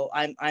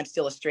I'm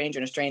still a stranger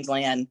in a strange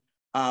land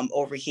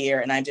over here,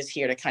 and I'm just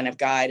here to kind of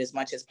guide as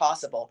much as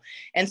possible.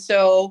 And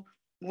so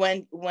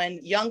when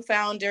young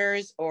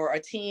founders or a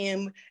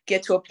team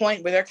get to a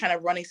point where they're kind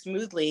of running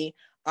smoothly,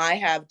 I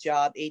have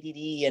job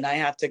ADD, and I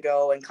have to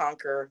go and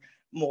conquer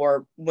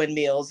more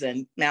windmills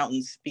and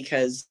mountains,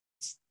 because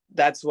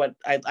that's what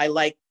I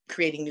like,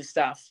 creating new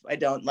stuff. I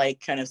don't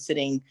like kind of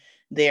sitting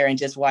there and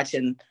just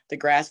watching the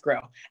grass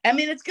grow. I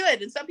mean, it's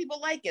good. And some people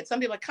like it. Some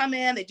people come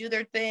in, they do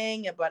their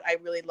thing, but I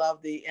really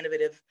love the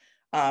innovative,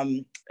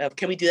 can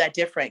we do that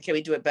different? Can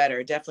we do it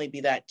better? Definitely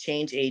be that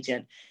change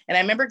agent. And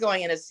I remember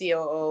going in as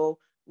COO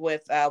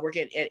with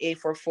working at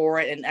 844,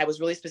 and I was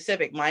really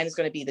specific. Mine is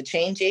going to be the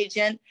change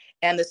agent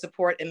and the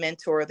support and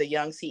mentor the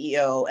young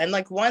CEO. And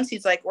like once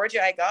he's like,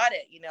 Audrea, I got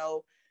it.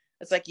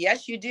 It's like,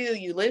 yes, you do.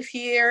 You live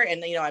here.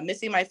 And, I'm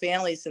missing my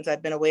family since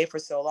I've been away for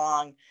so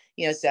long.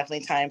 It's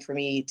definitely time for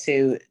me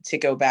to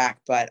go back.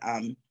 But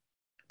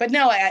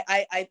no,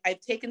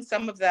 I've taken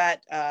some of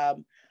that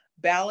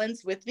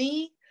balance with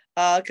me.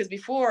 Because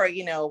before,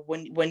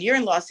 when you're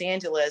in Los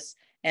Angeles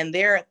and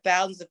there are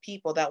thousands of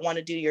people that want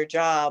to do your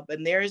job,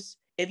 and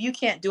if you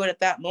can't do it at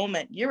that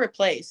moment, you're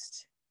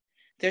replaced.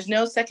 There's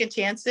no second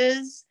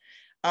chances.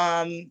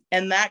 And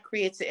that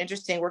creates an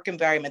interesting work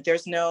environment.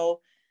 There's no,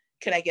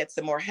 can I get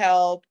some more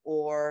help?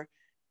 Or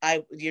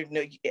and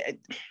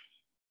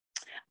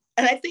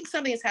I think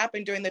something has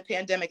happened during the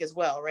pandemic as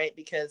well, right?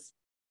 Because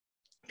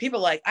people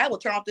are like, I will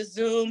turn off this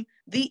Zoom,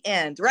 the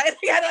end, right?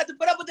 I don't have to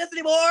put up with this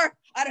anymore.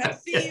 I don't have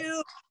to see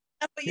you,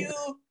 for you.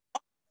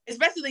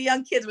 Especially the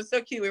young kids. It was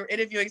so cute. We were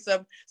interviewing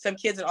some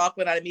kids in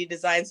Auckland at a media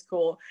design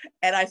school.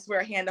 And I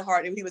swear, hand to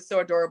heart, he was so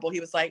adorable. He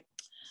was like,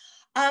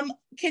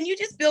 can you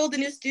just build a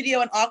new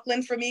studio in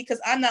Auckland for me?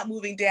 Because I'm not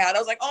moving down. I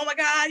was like, oh my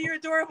God, you're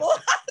adorable. I was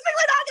like,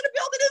 we're not going to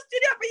build a new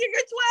studio for you.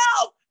 You're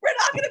 12. We're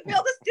not going to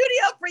build a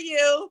studio for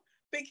you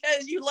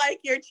because you like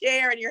your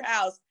chair in your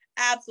house.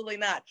 Absolutely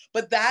not.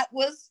 But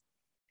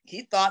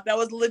he thought that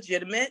was a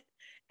legitimate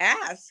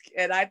ask.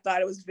 And I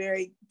thought it was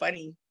very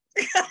funny.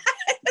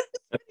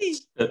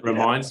 It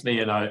reminds me,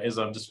 as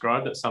I've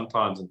described it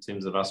sometimes in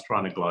terms of us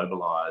trying to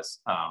globalize,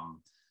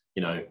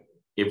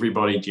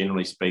 everybody,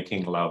 generally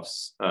speaking,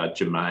 loves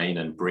Jermaine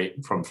and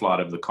Brett from Flight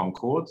of the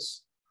Conchords.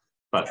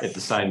 But at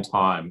the same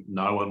time,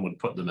 no one would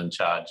put them in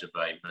charge of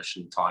a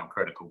mission time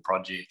critical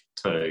project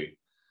to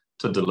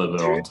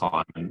deliver on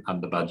time and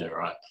under budget,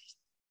 right?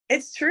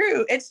 It's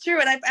true. It's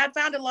true. And I've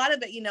found a lot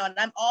of it, and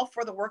I'm all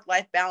for the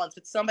work-life balance,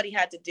 but somebody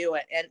had to do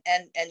it. And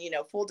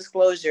full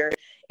disclosure,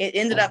 it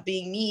ended up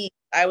being me.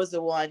 I was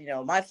the one,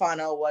 my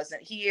funnel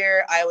wasn't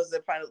here. I was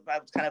kind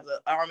of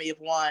the army of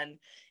one.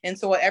 And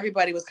so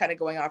everybody was kind of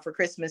going off for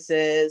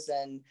Christmases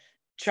and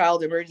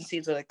child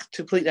emergencies, I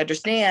completely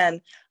understand,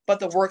 but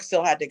the work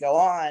still had to go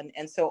on.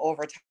 And so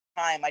over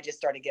time, I just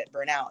started getting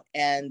burnt out.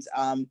 And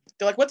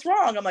they're like, what's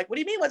wrong? I'm like, what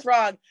do you mean what's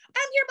wrong?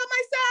 I'm here by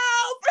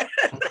myself.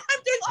 I'm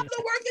doing all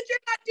the work that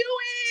you're not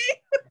doing.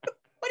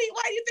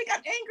 Why do you think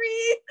I'm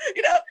angry?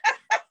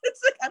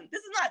 It's like,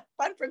 this is not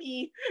fun for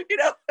me,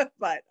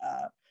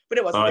 but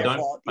it wasn't their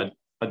fault.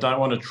 I don't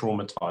want to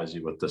traumatize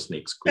you with this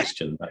next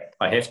question, but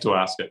I have to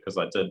ask it because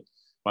I did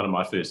one of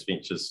my first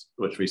ventures,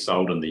 which we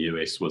sold in the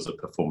US, was a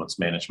performance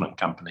management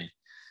company.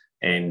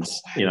 And,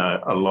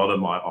 a lot of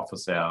my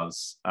office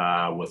hours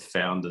with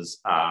founders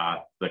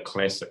are the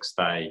classic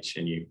stage.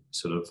 And you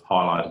sort of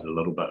highlighted a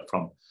little bit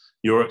from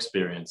your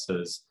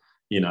experiences.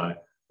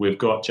 We've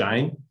got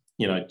Jane.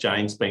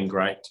 Jane's been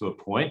great to a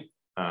point,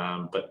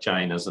 but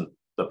Jane isn't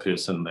the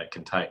person that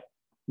can take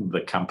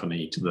the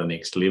company to the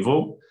next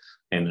level.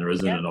 And there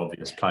isn't an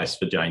obvious place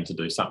for Jane to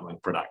do something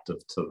productive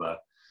to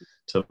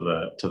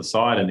the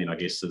side. And then I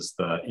guess is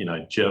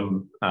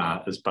Jim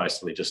is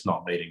basically just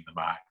not meeting the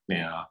mark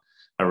now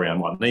around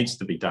what needs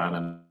to be done,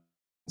 and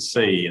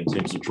see in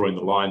terms of drawing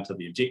the line to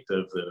the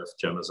objective that if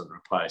Jim isn't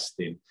replaced,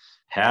 then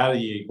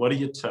what are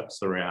your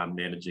tips around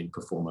managing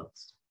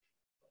performance?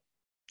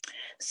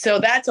 So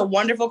that's a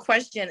wonderful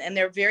question, and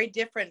they're very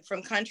different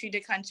from country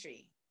to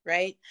country,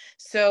 right?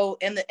 So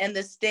in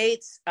the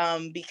States,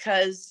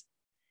 because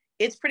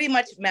it's pretty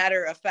much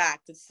matter of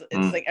fact. It's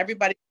like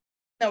everybody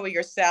know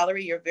your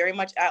salary, you're very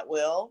much at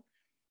will.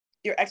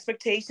 Your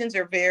expectations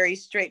are very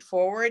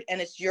straightforward, and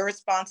it's your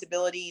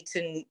responsibility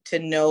to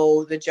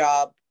know the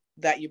job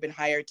that you've been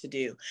hired to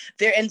do.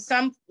 There in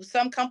some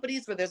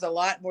companies where there's a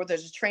lot more,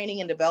 there's a training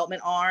and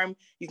development arm.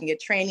 You can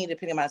get training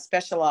depending on how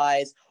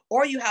specialized,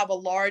 or you have a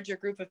larger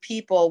group of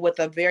people with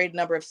a varied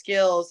number of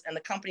skills, and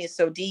the company is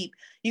so deep,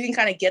 you can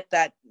kind of get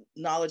that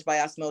knowledge by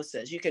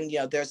osmosis. You can,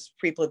 there's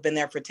people who've been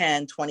there for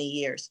 10, 20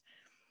 years.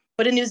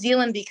 But in New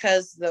Zealand,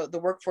 because the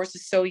workforce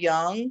is so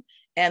young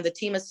and the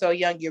team is so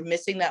young, you're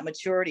missing that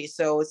maturity.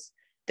 So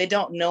they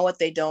don't know what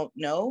they don't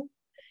know.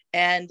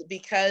 And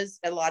because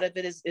a lot of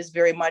it is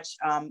very much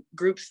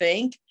group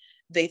think,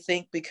 they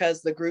think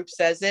because the group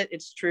says it,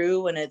 it's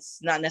true, and it's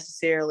not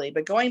necessarily.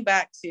 But going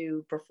back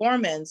to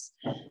performance,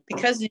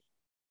 because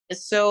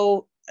it's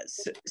so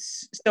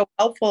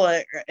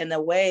helpful in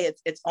a way,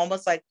 it's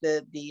almost like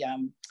the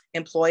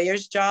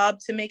employer's job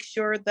to make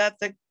sure that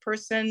the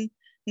person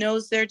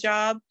knows their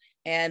job.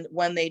 And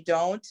when they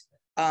don't,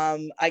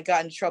 I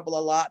got in trouble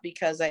a lot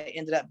because I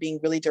ended up being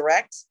really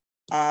direct.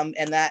 And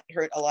that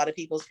hurt a lot of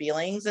people's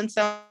feelings in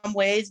some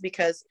ways,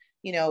 because,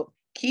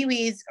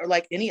 Kiwis are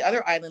like any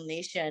other island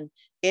nation.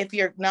 If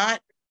you're not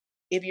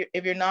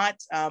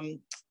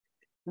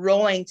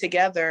rowing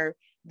together,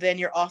 then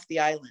you're off the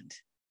island.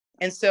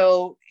 And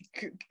so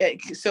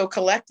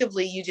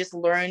collectively, you just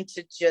learn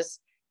to just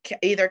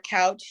either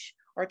couch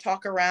or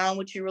talk around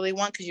what you really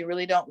want, because you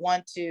really don't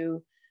want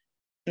to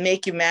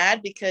make you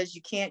mad because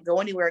you can't go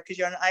anywhere because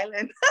you're on an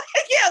island.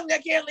 I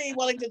can't leave.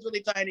 Wellington's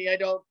really tiny. I'm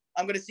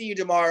going to see you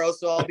tomorrow,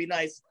 so I'll be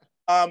nice.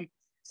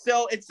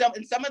 So it's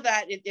some of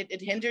that,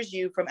 it hinders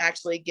you from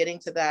actually getting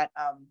to that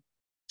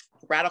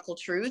radical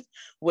truth,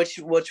 which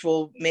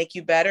will make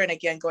you better. And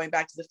again, going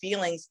back to the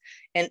feelings,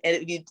 and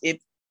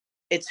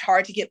it's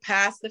hard to get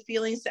past the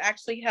feelings to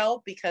actually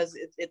help, because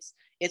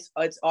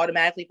it's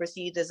automatically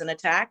perceived as an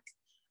attack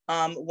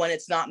when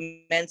it's not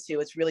meant to.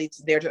 It's really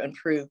there to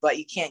improve, but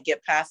you can't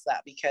get past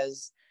that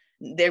because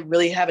they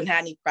really haven't had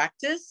any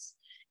practice.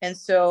 And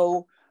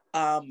so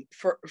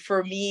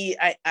for me,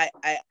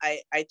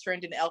 I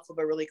turned into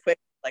alphabet really quick.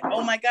 Like,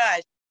 oh my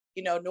gosh,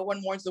 no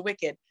one warns the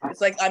wicked.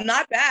 It's like, I'm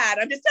not bad.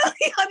 I'm just telling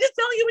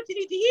you what you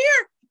need to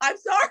hear. I'm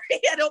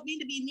sorry. I don't mean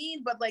to be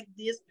mean, but like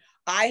this,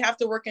 I have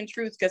to work in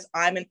truth because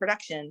I'm in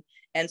production.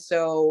 And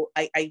so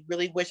I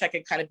really wish I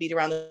could kind of beat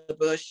around the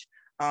bush,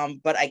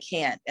 but I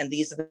can't. And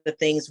these are the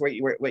things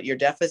where what your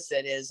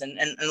deficit is. And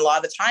a lot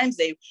of the times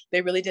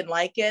they really didn't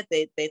like it.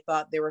 They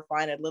thought they were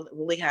fine. I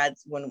really had,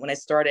 when I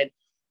started,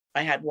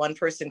 I had one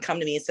person come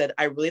to me and said,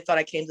 I really thought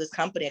I came to this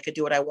company, I could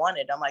do what I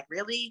wanted. I'm like,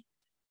 really?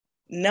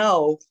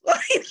 No,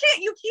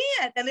 you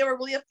can't. And they were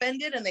really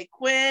offended and they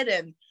quit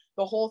and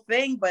the whole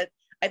thing. But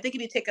I think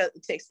if you take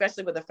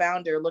especially with a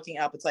founder looking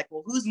up, it's like,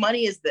 well, whose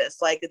money is this?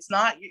 Like, it's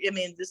not, I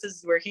mean,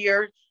 we're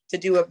here to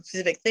do a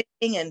specific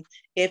thing. And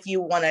if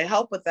you want to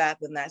help with that,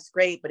 then that's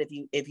great. But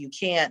if you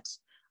can't,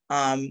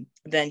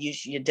 then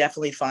you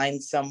definitely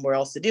find somewhere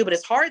else to do. But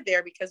it's hard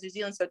there because New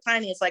Zealand's so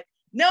tiny. It's like,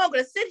 no, I'm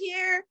going to sit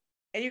here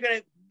and you're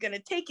going to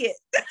take it.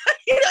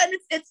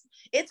 And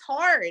it's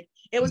hard.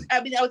 I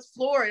was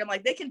floored. I'm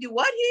like, they can do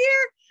what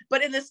here?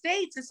 But in the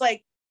States, it's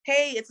like,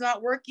 hey, it's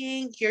not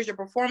working. Here's your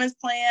performance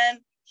plan.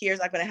 I'm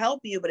going to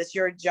help you, but it's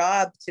your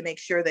job to make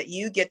sure that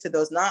you get to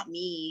those, not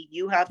me.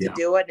 You have to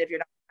do it. And if you're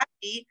not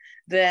happy,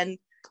 then,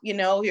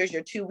 here's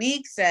your 2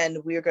 weeks and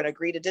we're going to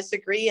agree to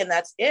disagree. And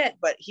that's it.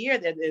 But here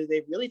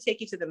they really take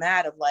you to the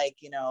mat of like,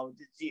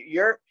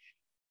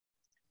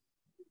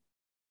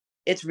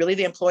 it's really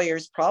the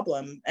employer's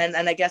problem. And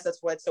I guess that's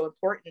why it's so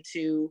important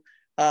to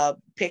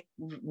pick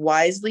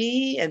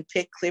wisely and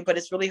pick clear, but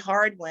it's really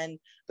hard when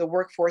the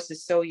workforce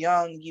is so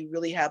young. You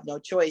really have no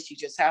choice. You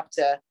just have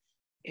to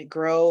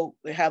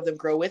have them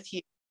grow with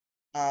you.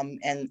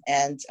 And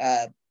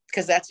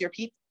because that's your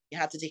people, you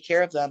have to take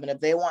care of them. And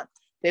if they want,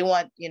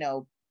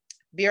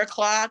 beer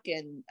o'clock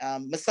and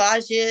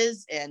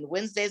massages and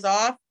Wednesdays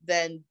off,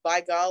 then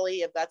by golly,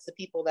 if that's the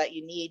people that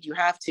you need, you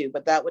have to.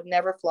 But that would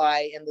never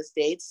fly in the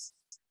States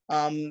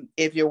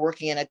if you're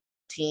working in a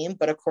team.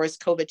 But of course,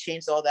 COVID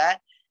changed all that.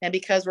 And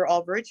because we're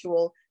all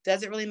virtual,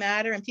 does it really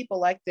matter? And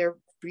people like their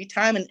free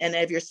time. And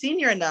if you're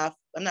senior enough,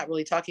 I'm not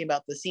really talking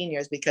about the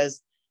seniors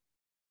because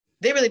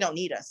they really don't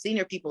need us.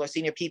 Senior people are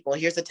senior people.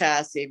 Here's a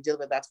task they've dealt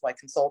with. That's why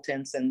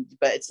consultants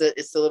but it's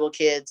the little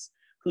kids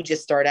who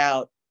just start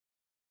out.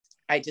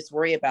 I just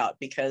worry about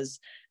because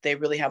they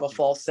really have a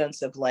false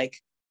sense of like,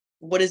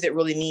 what does it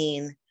really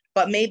mean?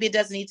 But maybe it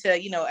doesn't need to,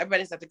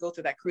 everybody doesn't have to go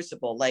through that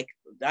crucible. Like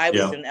I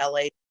was in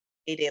LA,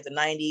 heyday of the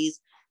 90s.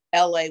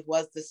 LA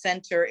was the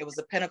center. It was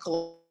the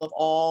pinnacle of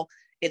all.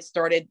 It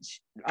started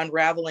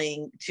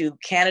unraveling to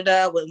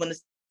Canada when the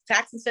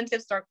tax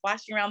incentives start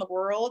flashing around the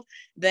world.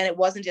 Then it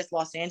wasn't just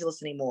Los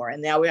Angeles anymore.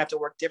 And now we have to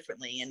work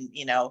differently.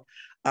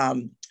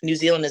 And, New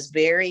Zealand is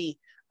very,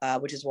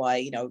 which is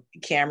why,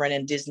 Cameron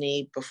and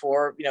Disney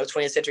before,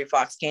 20th Century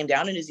Fox came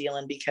down to New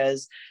Zealand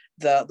because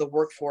the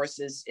workforce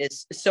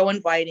is so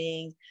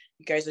inviting.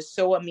 You guys are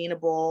so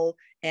amenable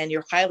and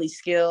you're highly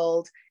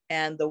skilled.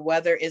 And the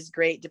weather is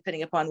great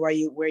depending upon where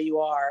you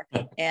are.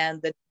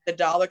 And the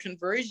dollar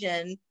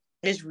conversion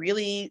is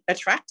really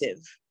attractive,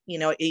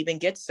 it even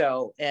gets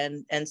so.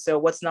 And so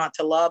what's not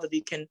to love if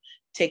you can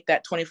take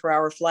that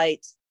 24-hour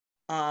flight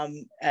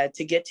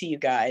to get to you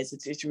guys?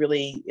 It's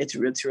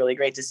really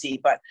great to see.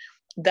 But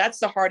that's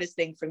the hardest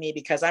thing for me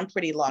because I'm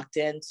pretty locked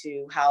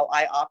into how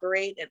I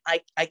operate, and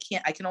I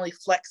can only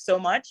flex so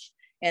much.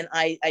 And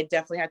I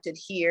definitely have to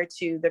adhere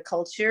to the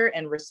culture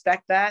and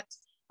respect that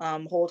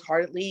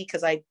wholeheartedly,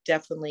 because I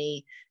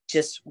definitely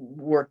just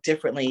work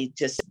differently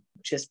just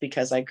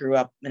because I grew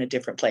up in a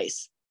different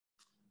place.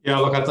 Yeah,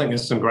 look, I think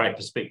there's some great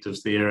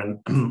perspectives there, and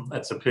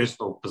it's a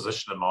personal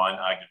position of mine,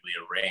 arguably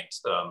a rant,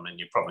 and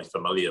you're probably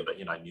familiar, but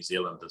New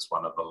Zealand is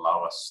one of the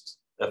lowest,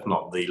 if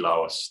not the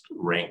lowest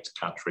ranked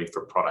country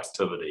for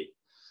productivity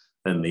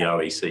in the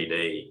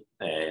OECD.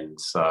 And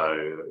so,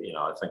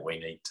 I think we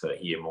need to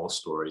hear more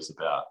stories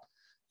about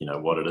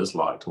what it is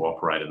like to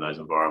operate in those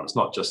environments,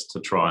 not just to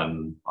try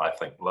and, I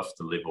think, lift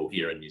the level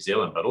here in New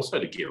Zealand, but also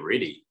to get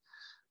ready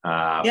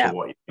for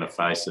what you're going to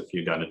face if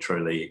you're going to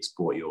truly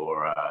export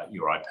your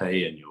IP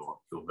and your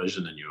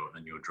vision and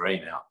your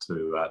dream out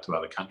to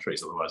other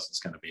countries. Otherwise, it's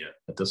going to be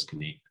a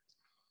disconnect.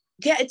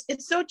 Yeah,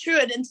 it's so true.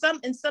 And in some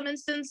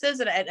instances,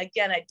 and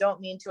again, I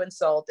don't mean to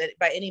insult it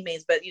by any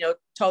means, but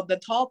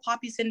the tall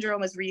poppy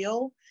syndrome is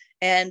real.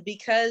 And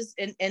because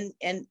and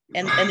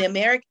the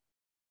Americans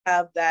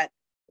have that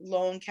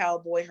lone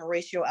cowboy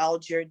Horatio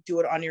Alger, do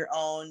it on your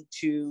own,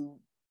 to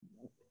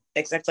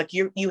it's like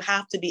you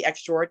have to be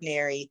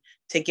extraordinary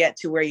to get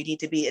to where you need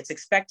to be. It's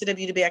expected of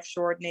you to be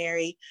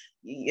extraordinary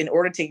in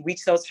order to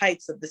reach those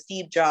heights of the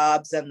Steve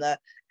Jobs and the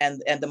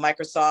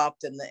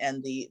Microsoft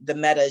and the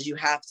Metas. You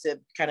have to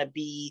kind of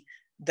be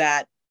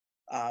that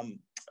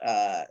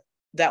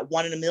that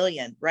one in a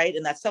million, right?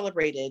 And that's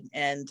celebrated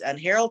and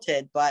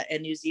heralded. But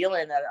in New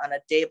Zealand, on a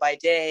day by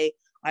day,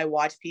 I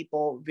watch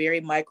people very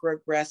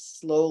microaggress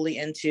slowly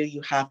into,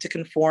 you have to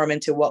conform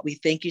into what we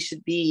think you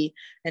should be,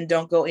 and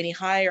don't go any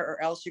higher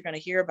or else you're going to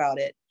hear about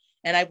it.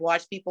 And I've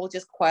watched people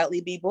just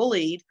quietly be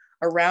bullied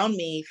around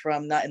me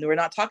and we're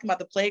not talking about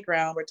the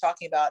playground. We're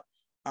talking about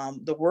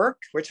the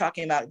work. We're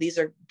talking about, these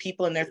are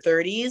people in their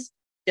 30s,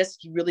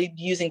 just really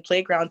using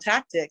playground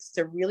tactics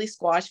to really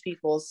squash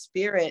people's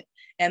spirit.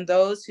 And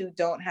those who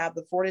don't have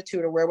the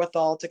fortitude or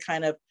wherewithal to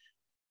kind of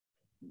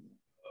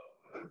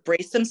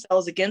brace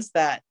themselves against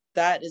that,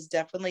 that is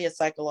definitely a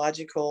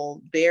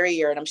psychological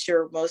barrier. And I'm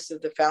sure most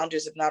of the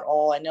founders, if not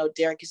all, I know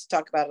Derek used to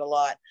talk about it a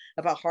lot,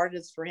 about how hard it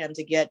is for him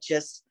to get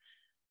just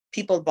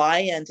people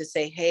buy-in to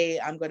say, hey,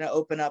 I'm going to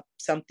open up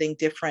something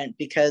different,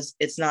 because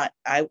it's not,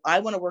 I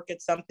want to work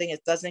at something,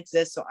 it doesn't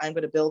exist, so I'm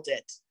going to build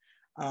it.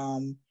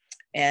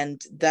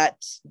 And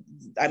that,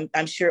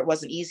 I'm sure it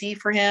wasn't easy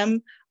for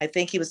him. I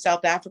think he was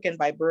South African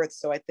by birth,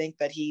 so I think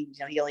that he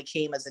only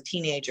came as a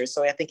teenager,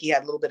 so I think he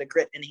had a little bit of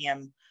grit in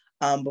him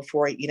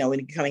before,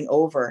 in coming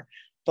over.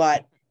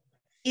 But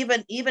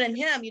even in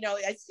him,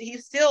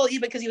 he's still,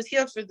 even because he was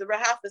here for the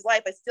half of his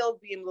life, I still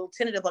be a little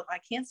tentative, like, I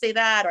can't say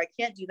that, or I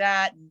can't do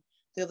that, and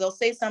they'll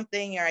say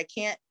something, or I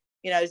can't,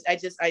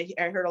 I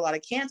heard a lot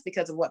of can'ts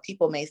because of what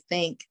people may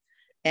think.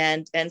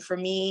 And for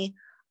me,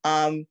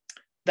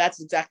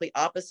 that's exactly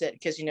opposite,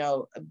 because,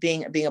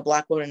 being a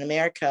Black woman in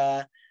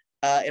America,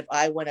 if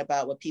I went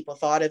about what people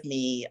thought of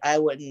me, I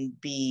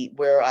wouldn't be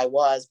where I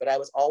was, but I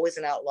was always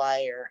an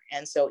outlier.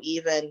 And so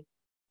even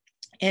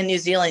in New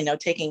Zealand,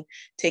 taking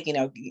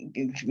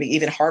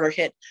even harder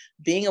hit,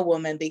 being a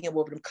woman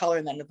of color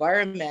in that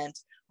environment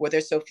where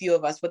there's so few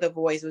of us with a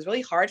voice, it was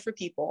really hard for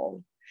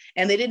people.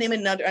 And they didn't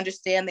even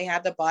understand they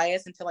had the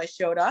bias until I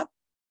showed up,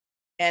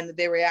 and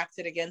they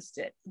reacted against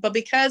it. But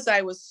because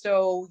I was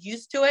so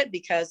used to it,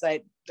 because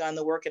I'd done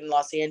the work in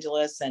Los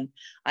Angeles, and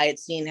I had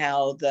seen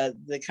how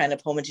the kind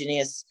of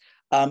homogeneous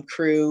male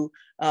crew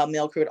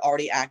had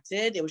already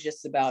acted, it was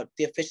just about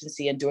the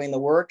efficiency and doing the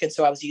work. And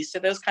so I was used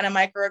to those kind of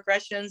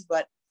microaggressions,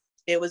 but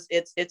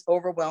it's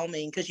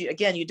overwhelming, because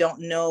you don't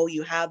know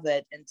you have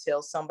it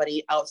until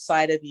somebody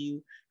outside of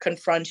you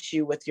confronts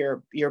you with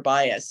your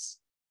bias.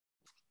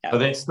 So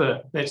that's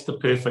the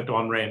perfect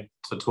on-ramp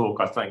to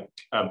talk, I think,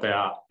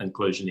 about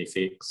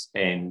InclusionFX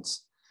and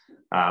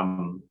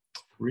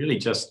really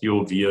just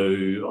your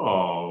view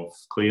of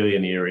clearly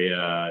an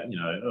area,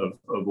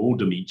 of all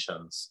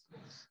dimensions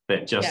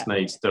that just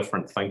needs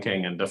different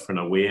thinking and different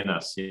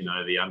awareness,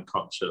 the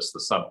unconscious, the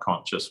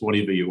subconscious,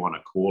 whatever you want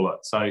to call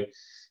it. So,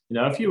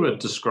 if you were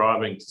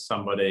describing to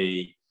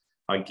somebody,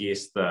 I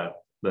guess, the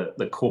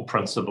core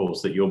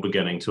principles that you're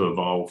beginning to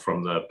evolve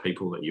from the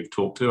people that you've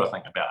talked to, I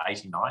think about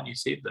 89, you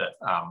said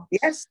that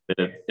yes,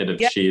 that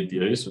have shared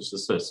views, which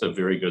is a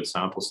very good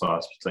sample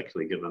size,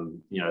 particularly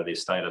given their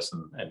status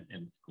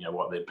and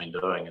what they've been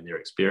doing and their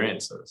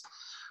experiences.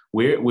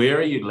 Where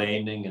are you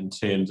landing in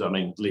terms? I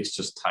mean, let's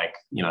just take,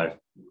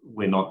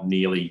 we're not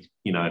nearly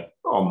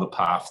on the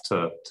path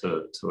to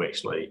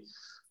actually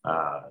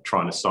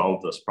trying to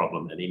solve this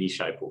problem in any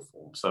shape or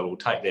form. So we'll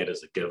take that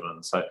as a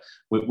given. So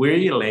where are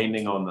you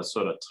landing on the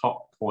sort of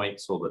top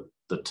points or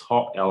the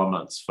top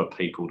elements for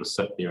people to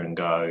sit there and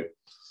go,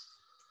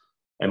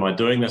 am I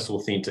doing this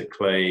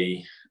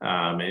authentically?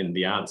 And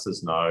the answer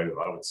is no.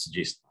 I would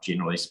suggest,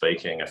 generally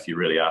speaking, if you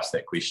really ask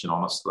that question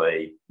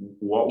honestly,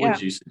 what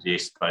would you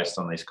suggest based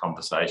on these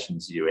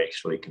conversations you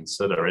actually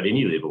consider at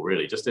any level,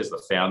 really, just as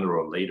the founder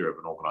or leader of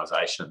an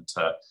organisation,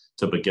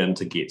 to begin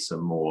to get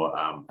some more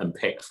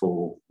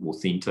impactful,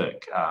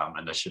 authentic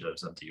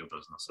initiatives into your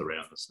business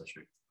around this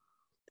issue?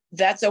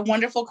 That's a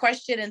wonderful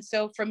question. And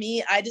so for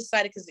me, I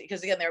decided,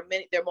 because again, there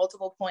are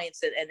multiple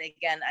points, and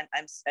again,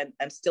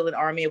 I'm still an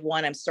army of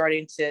one. I'm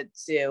starting to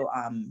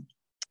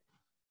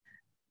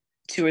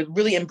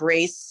really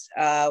embrace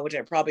which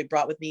I probably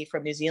brought with me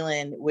from New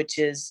Zealand, which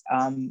is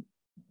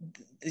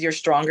you're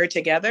stronger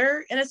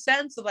together, in a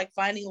sense of like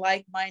finding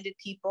like-minded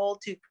people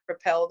to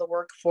propel the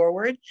work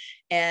forward.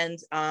 And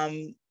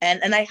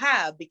I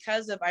have,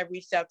 because of, I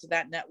reached out to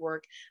that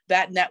network.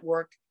 That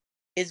network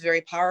is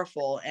very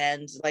powerful.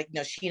 And like,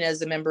 Sheena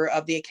is a member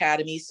of the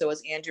Academy. So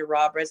is Andrew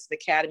Roberts. The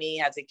Academy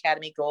has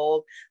Academy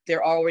Gold.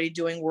 They're already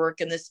doing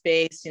work in this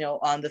space,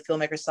 on the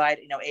filmmaker side,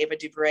 Ava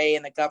DuBray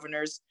and the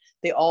governors,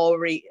 they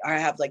already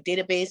have like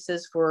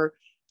databases for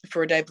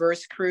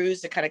diverse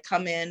crews to kind of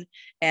come in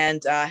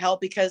and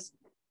help, because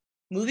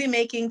movie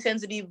making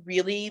tends to be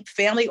really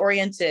family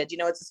oriented. You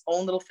know, it's its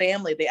own little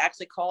family. They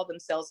actually call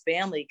themselves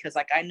family because,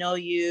 like, I know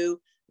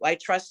you, I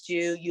trust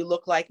you, you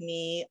look like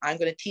me, I'm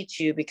going to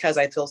teach you because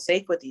I feel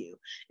safe with you.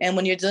 And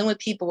when you're dealing with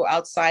people who are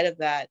outside of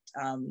that,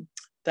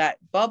 that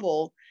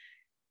bubble,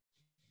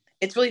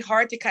 it's really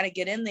hard to kind of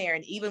get in there.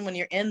 And even when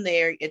you're in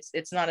there,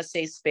 it's not a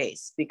safe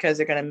space because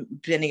they're going to,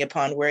 depending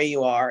upon where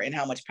you are and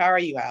how much power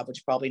you have, which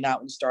is probably not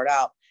when you start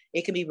out,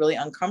 it can be really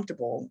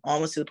uncomfortable,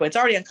 almost to the point it's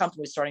already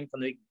uncomfortable starting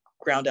from the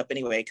ground up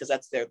anyway, because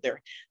that's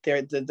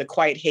the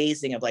quiet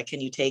hazing of like,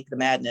 can you take the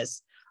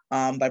madness?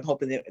 But I'm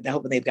hoping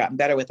they've gotten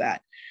better with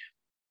that.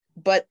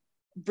 But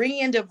bringing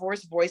in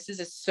diverse voices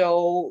is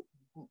so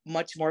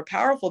much more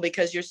powerful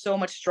because you're so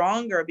much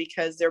stronger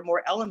because there are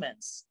more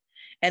elements.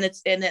 And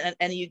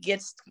and you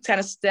get kind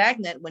of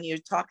stagnant when you're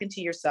talking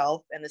to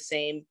yourself in the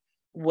same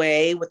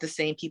way with the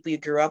same people you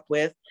grew up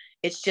with.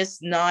 It's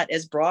just not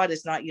as broad,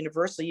 it's not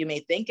universal. You may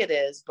think it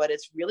is, but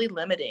it's really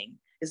limiting.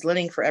 It's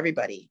limiting for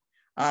everybody.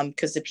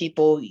 Because the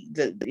people,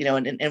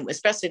 and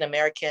especially in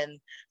American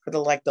for the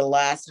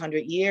last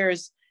 100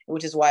 years,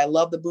 which is why I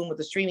love the boom with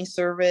the streaming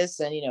service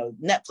and,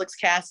 Netflix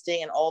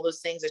casting and all those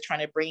things are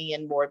trying to bring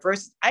in more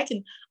diversity.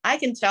 I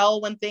can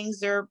tell when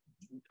things are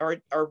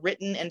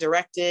written and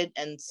directed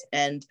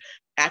and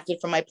acted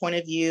from my point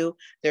of view.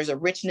 There's a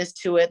richness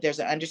to it. There's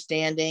an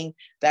understanding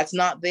that's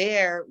not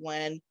there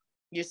when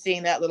you're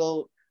seeing that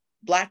little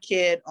Black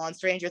kid on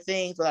Stranger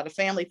Things without a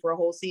family for a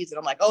whole season.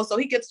 I'm like, oh, so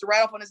he gets to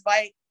ride off on his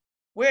bike.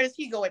 Where does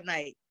he go at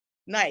night?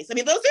 Nice. I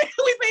mean, those we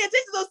pay attention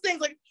to those things.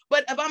 Like,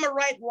 but if I'm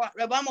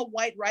a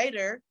white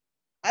writer,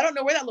 I don't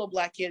know where that little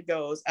Black kid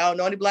goes. I don't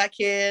know any Black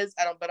kids.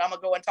 But I'm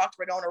gonna go and talk to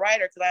Winona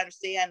Ryder because I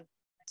understand.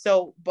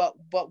 So, but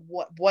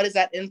what does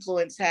that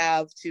influence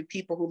have to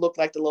people who look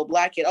like the little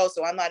Black kid? Oh,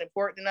 so I'm not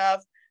important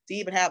enough to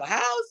even have a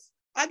house.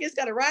 I just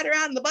got to ride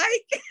around on the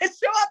bike and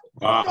show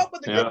up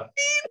with a good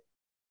team.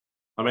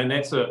 I mean,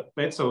 that's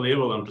a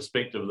level and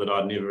perspective that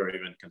I'd never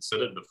even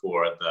considered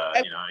before.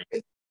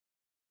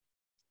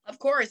 Of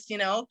course,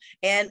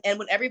 and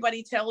when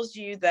everybody tells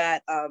you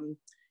that,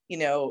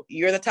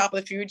 you're the top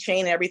of the food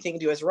chain and everything you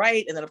do is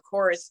right. And then, of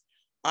course,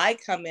 I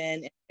come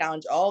in and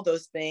challenge all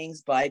those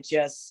things by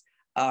just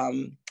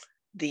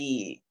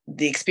the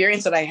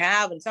experience that I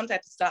have. And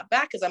sometimes to stop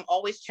back because I'm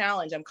always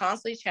challenged. I'm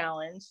constantly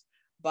challenged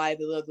by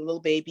the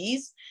little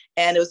babies.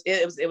 And it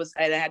was,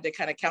 and I had to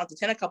kind of count to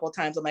 10 a couple of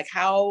times. I'm like,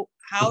 how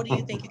do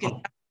you think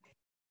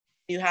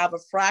you have a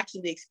fraction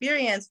of the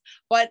experience?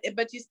 But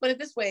you put it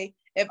this way,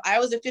 if I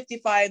was a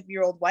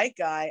 55-year-old white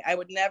guy, I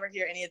would never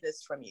hear any of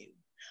this from you.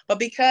 But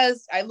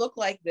because I look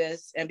like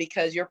this and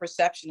because your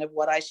perception of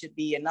what I should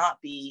be and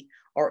not be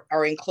or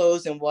are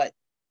enclosed in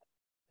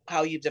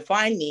how you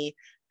define me,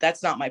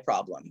 that's not my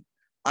problem.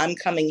 I'm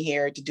coming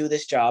here to do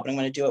this job and I'm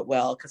going to do it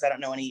well because I don't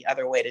know any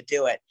other way to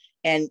do it.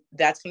 And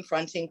that's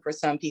confronting for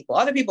some people.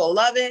 Other people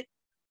love it,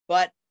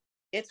 but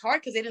it's hard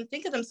because they didn't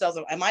think of themselves.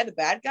 Am I the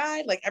bad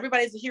guy? Like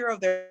everybody's the hero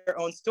of their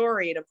own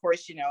story. And of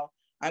course,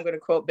 I'm going to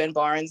quote Ben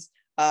Barnes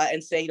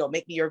and say,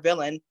 make me your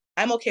villain.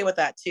 I'm okay with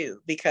that too,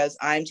 because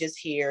I'm just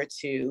here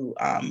to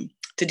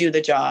do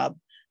the job.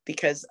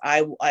 Because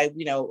it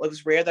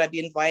was rare that I'd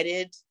be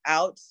invited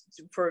out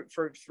for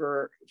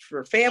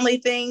family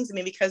things. I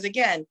mean, because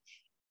again,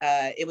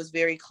 it was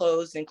very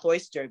closed and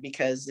cloistered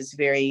because it's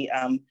very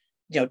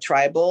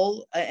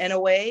tribal in a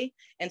way,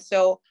 and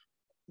so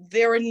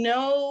there was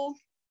no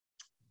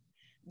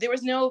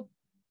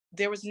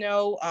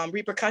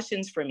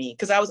repercussions for me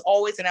because I was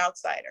always an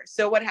outsider.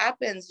 So what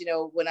happens,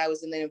 when I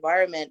was in the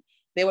environment,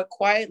 they would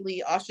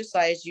quietly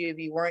ostracize you if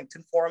you weren't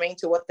conforming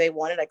to what they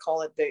wanted. I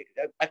call it the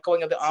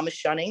echoing of the Amish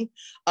shunning.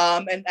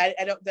 And I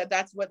don't,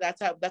 that's what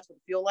it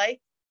feel like.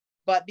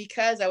 But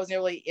because I wasn't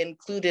really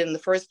included in the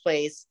first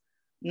place,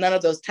 none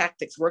of those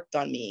tactics worked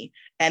on me.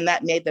 And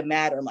that made them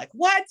matter. I'm like,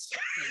 what?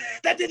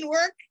 That didn't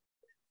work?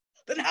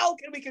 Then how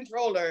can we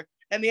control her?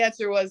 And the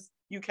answer was,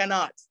 you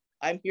cannot.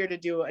 I'm here to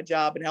do a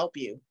job and help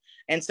you.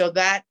 And so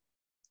that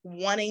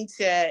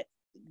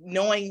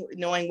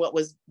knowing what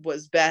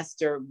was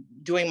best or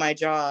doing my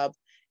job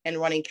and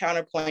running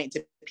counterpoint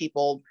to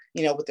people,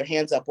 with their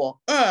hands up, but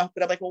I'm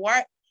like,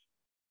 well,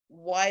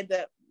 why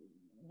the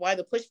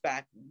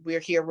pushback?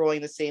 We're here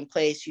rowing the same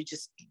place. You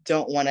just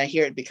don't want to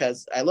hear it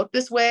because I look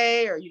this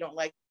way, or you don't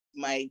like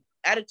my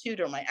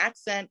attitude or my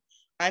accent.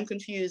 I'm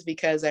confused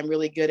because I'm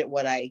really good at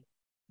what I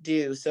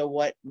do. So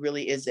what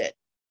really is it?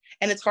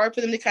 And it's hard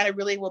for them to kind of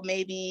really, well,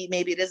 maybe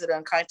it is an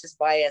unconscious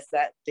bias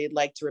that they'd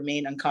like to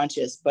remain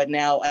unconscious, but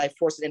now I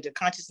force it into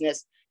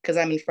consciousness because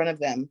I'm in front of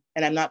them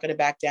and I'm not going to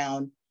back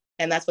down.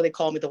 And that's why they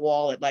call me the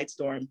wall at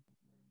Lightstorm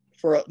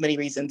for many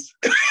reasons.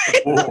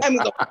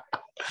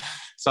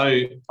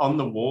 So on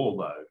the wall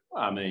though,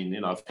 I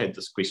mean, I've had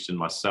this question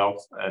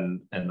myself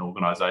and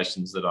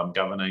organizations that I'm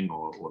governing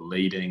or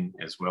leading,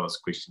 as well as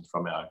questions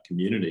from our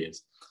community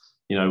is,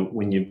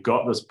 when you've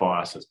got this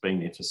bias that's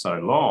been there for so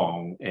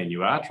long and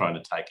you are trying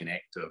to take an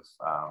active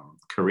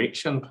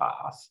correction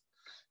path,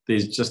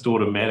 there's just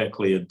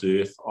automatically a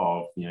dearth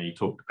of, you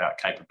talked about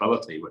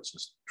capability, which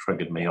has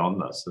triggered me on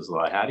this, is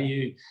like, what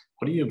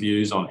are your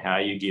views on how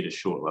you get a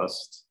short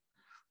list?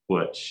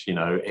 which, you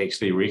know,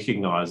 actually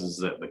recognises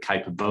that the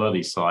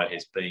capability side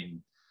has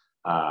been,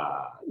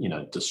 you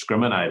know,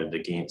 discriminated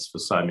against for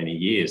so many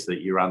years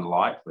that you're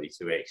unlikely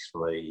to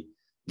actually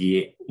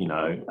get, you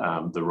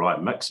know, the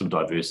right mix of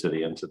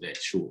diversity into that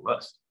short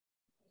list.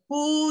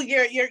 Ooh,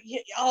 you're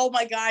oh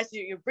my gosh,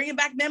 you're bringing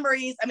back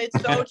memories. I mean,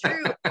 it's so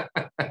true.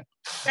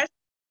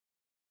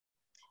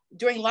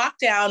 During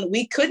lockdown,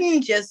 we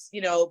couldn't just,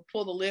 you know,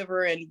 pull the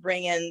liver and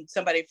bring in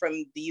somebody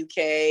from the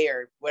UK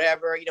or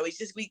whatever. You know, it's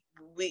just we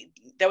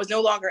there was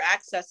no longer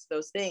access to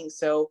those things,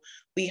 so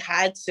we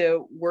had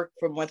to work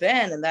from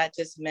within, and that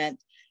just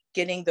meant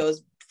getting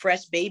those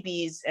fresh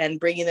babies and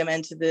bringing them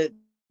into the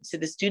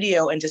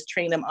studio and just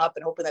train them up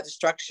and hoping that the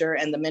structure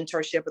and the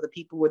mentorship of the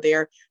people who were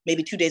there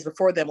maybe 2 days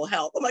before them will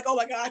help. I'm like, oh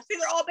my gosh, they're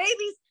all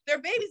babies. They're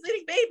babies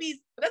leading babies.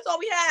 But that's all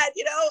we had,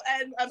 you know.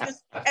 And I'm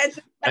just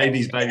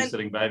babies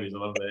babysitting babies. I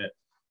love that.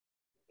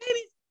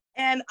 Babies.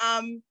 And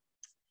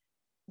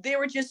they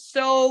were just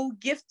so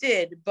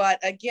gifted. But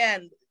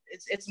again,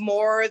 it's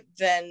more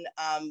than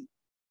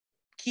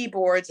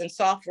keyboards and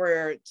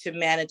software to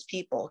manage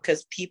people,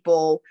 because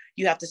people,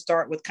 you have to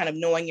start with kind of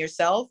knowing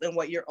yourself and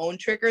what your own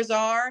triggers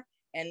are.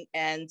 And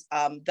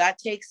that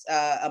takes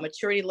a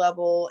maturity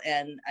level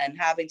and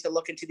having to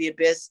look into the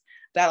abyss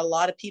that a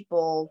lot of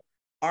people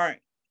aren't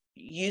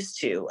used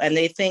to. And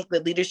they think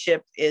that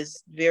leadership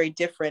is very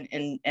different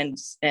and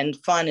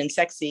fun and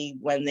sexy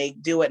when they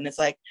do it. And it's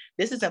like,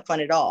 this isn't fun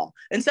at all.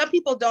 And some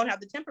people don't have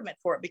the temperament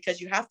for it,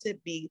 because you have to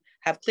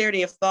have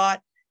clarity of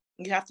thought.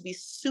 You have to be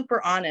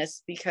super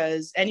honest,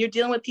 and you're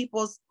dealing with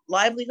people's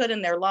livelihood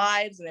and their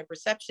lives and their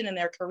perception and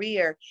their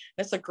career.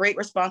 That's a great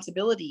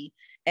responsibility,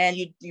 and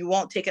you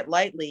won't take it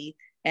lightly.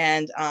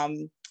 And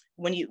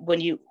when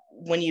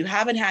you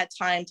haven't had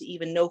time to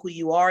even know who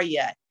you are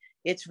yet,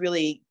 it's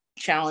really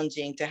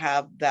challenging to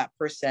have that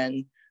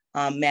person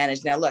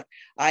manage. Now, look,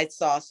 I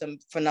saw some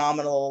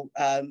phenomenal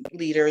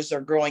leaders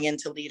or growing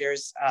into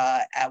leaders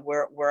at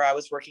where I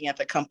was working at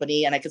the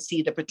company, and I could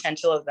see the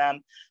potential of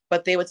them,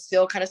 but they would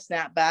still kind of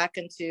snap back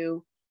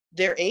into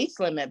their age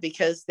limit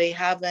because they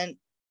haven't.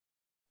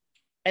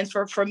 And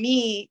for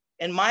me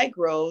and my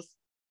growth,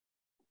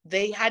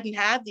 they hadn't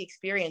had the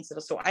experience,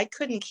 so I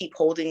couldn't keep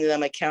holding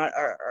them account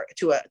or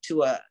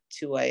to a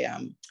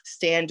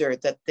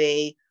standard that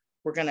they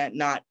were gonna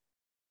not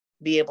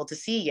be able to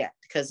see yet,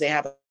 because they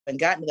haven't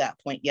gotten to that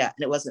point yet,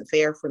 and it wasn't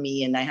fair for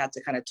me, and I had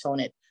to kind of tone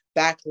it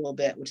back a little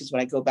bit, which is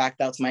when I go back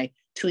now to my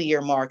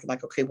 2-year mark. I'm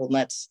like, okay, well,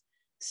 let's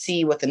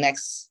see what the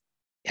next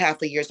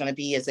half a year is going to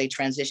be as they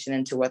transition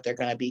into what they're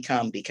going to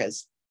become,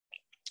 because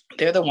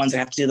they're the ones that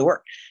have to do the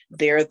work.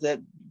 They're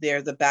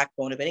the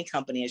backbone of any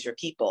company, is your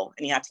people,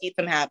 and you have to keep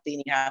them happy,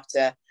 and you have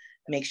to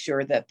make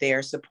sure that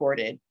they're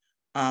supported.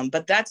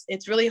 But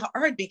it's really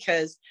hard,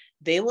 because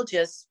they will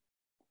just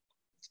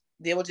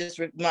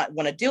not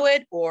want to do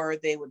it, or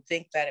they would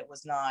think that it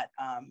was not,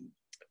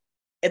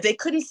 if they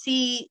couldn't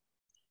see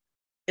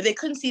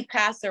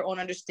past their own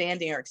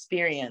understanding or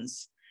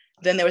experience,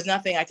 then there was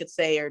nothing I could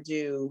say or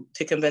do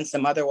to convince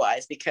them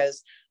otherwise,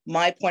 because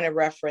my point of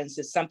reference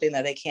is something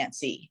that they can't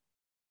see.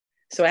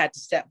 So I had to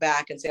step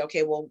back and say,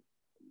 okay, well,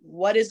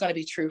 what is going to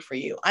be true for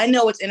you? I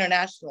know it's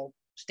international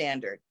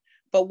standard,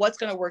 but what's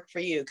going to work for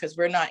you? Because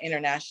we're not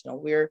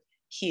international. We're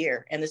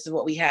here, and this is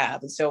what we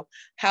have. And so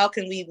how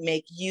can we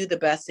make you the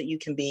best that you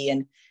can be?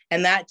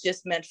 And that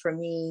just meant for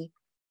me,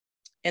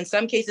 in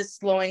some cases,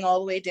 slowing all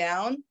the way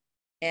down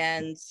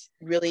and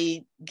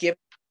really give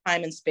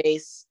time and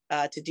space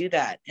to do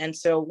that. And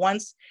so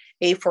once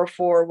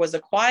A44 was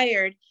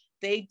acquired,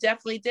 they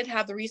definitely did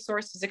have the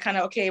resources to kind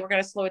of, okay, we're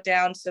going to slow it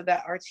down so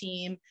that our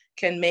team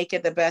can make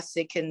it the best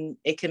it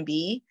can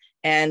be,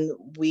 and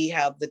we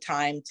have the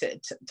time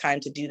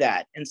to do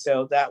that. And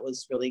so that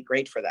was really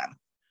great for them.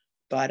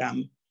 But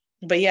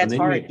yeah, it's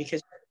hard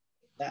because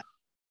that.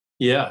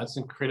 Yeah, it's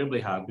incredibly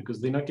hard,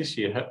 because then I guess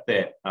you hit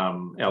that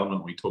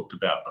element we talked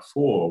about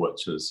before,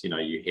 which is, you know,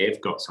 you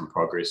have got some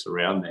progress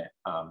around that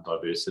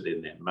diversity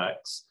in that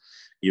mix.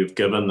 You've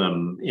given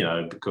them, you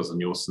know, because in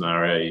your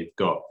scenario, you've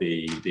got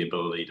the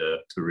ability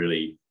to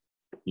really,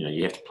 you know,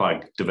 you have to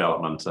plug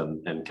development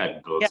and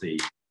capability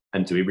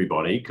into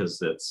everybody,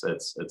 because it's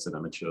an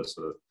immature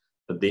sort of.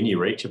 But then you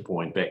reach a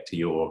point back to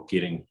your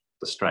getting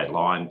the straight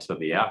line to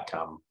the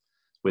outcome,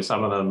 where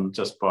some of them,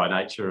 just by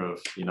nature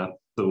of, you know,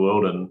 the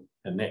world and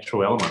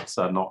natural elements,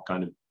 are not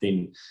going to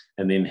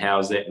then how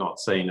is that not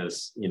seen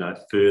as, you know,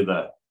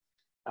 further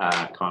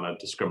kind of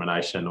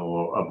discrimination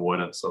or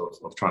avoidance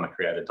of trying to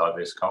create a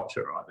diverse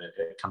culture, right?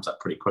 It comes up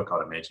pretty quick,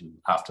 I'd imagine,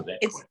 after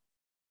that point.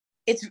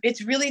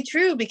 It's really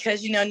true,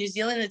 because, you know, New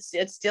Zealand,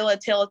 it's still a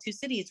tale of two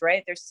cities,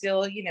 right? There's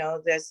still, you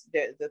know, there's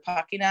the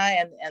Pakina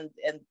and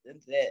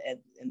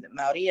the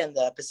Maori and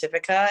the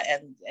Pacifica,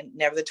 and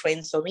never the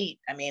twain shall meet.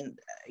 I mean,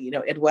 you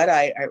know, it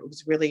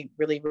was really,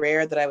 really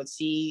rare that I would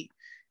see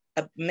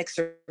a mix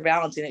or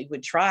balance, and it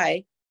would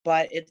try,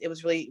 but it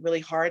was really, really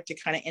hard to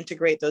kind of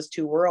integrate those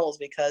two worlds,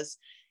 because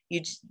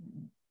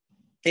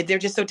they're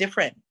just so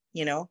different.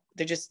 You know,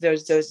 they're just,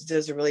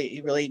 those are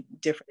really, really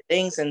different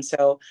things. And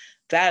so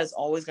that is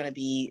always going to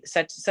be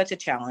such a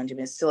challenge. I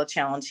mean, it's still a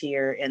challenge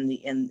here in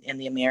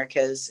the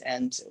Americas,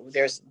 and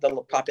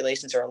the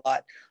populations are a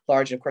lot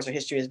larger. Of course, our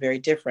history is very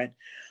different,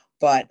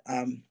 but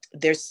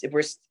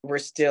we're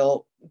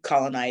still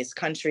colonized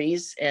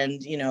countries,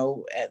 and you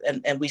know,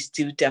 and we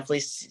do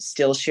definitely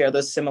still share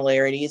those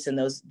similarities and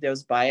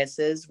those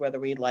biases, whether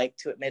we like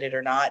to admit it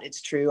or not.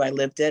 It's true. I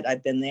lived it.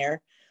 I've been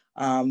there.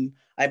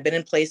 I've been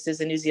in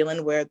places in New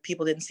Zealand where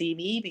people didn't see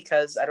me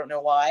because I don't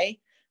know why,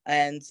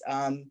 and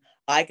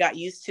I got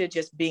used to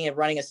just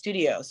running a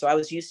studio, so I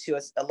was used to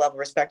a level of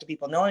respect of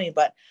people knowing me.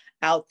 But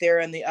out there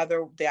in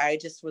I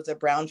just was a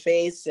brown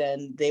face,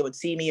 and they would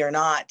see me or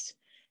not.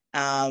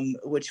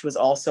 Which was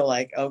also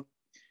like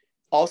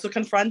also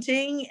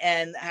confronting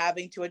and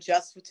having to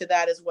adjust to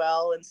that as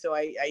well. And so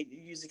I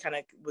usually kind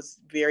of was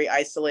very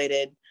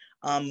isolated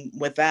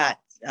with that,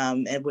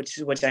 and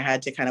which I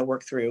had to kind of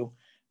work through.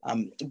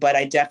 But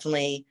I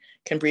definitely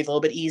can breathe a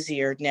little bit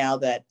easier now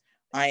that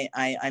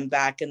I'm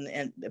back in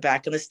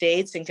the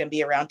States and can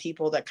be around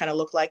people that kind of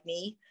look like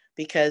me,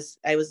 because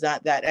I was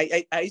not that.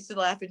 I used to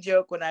laugh and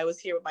joke when I was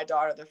here with my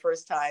daughter the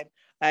first time.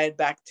 I had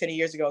back 10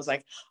 years ago. I was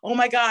like, oh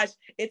my gosh,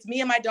 it's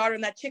me and my daughter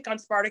and that chick on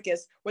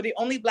Spartacus. We're the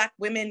only Black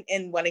women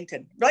in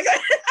Wellington. Like,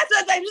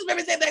 I just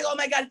remember saying, like, oh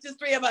my God, it's just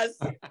 3 of us.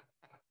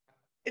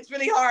 It's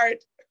really hard.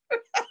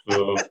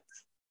 Well,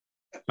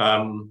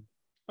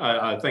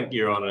 I think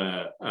you're on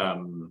I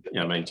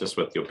mean, just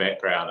with your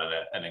background and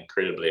an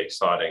incredibly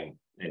exciting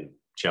and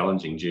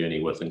challenging journey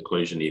with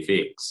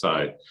InclusionFX.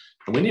 So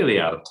we're nearly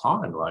out of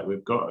time. Like,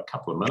 we've got a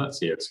couple of minutes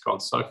here. It's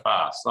gone so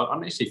fast.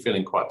 I'm actually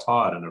feeling quite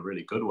tired in a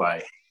really good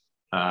way,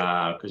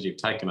 because you've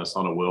taken us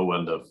on a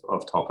whirlwind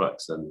of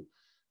topics and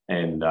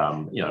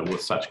you know,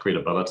 with such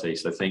credibility.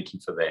 So thank you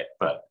for that.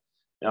 But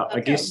okay.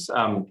 I guess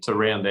to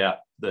round out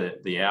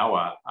the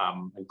hour,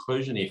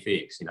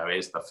 InclusionFX, you know,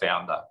 as the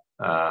founder,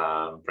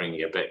 bringing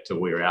it back to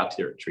where our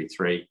Territory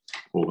 3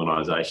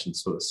 organisation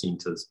sort of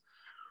centres,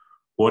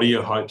 what are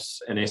your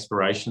hopes and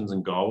aspirations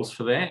and goals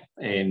for that?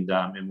 And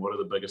what are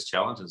the biggest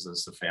challenges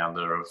as the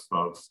founder of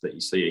that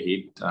you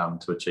see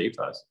ahead to achieve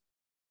those?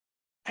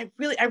 I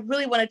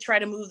really want to try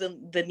to move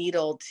the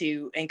needle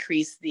to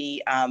increase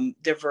the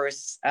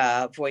diverse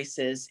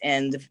voices,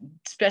 and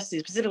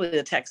specifically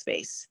the tech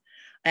space.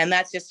 And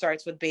that just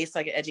starts with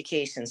basic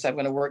education. So I'm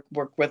going to work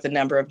with a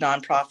number of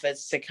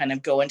nonprofits to kind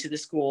of go into the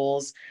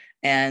schools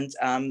and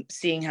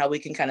seeing how we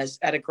can kind of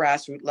at a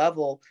grassroots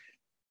level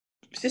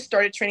just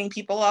started training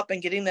people up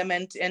and getting them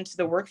into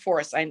the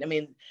workforce. I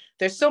mean,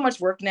 there's so much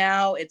work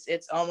now.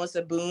 It's almost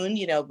a boon,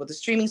 you know, with the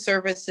streaming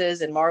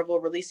services and Marvel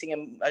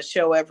releasing a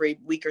show every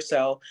week or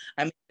so.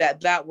 I mean,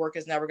 that work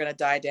is never going to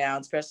die down,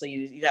 especially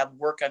you have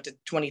work until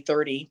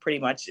 2030, pretty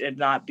much, if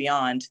not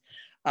beyond.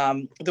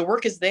 The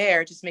work is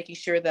there, just making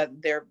sure that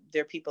there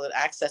are people that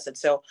access it.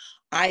 So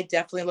I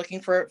definitely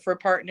looking for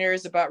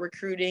partners about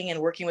recruiting and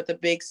working with the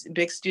big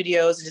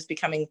studios and just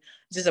becoming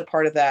just a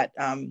part of that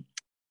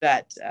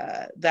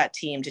that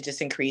team to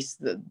just increase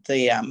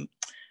the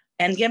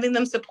and giving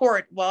them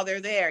support while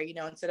they're there, you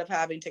know, instead of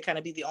having to kind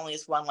of be the only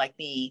one like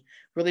me.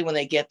 Really, when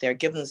they get there,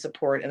 give them the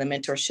support and the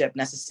mentorship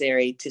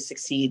necessary to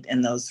succeed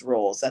in those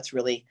roles. That's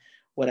really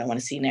what I want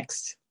to see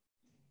next.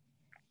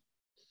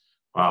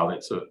 Wow,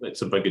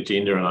 that's a big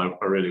agenda, and I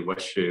really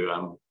wish you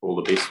all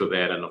the best with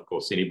that. And of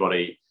course,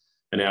 anybody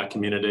in our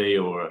community,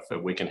 or if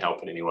we can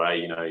help in any way,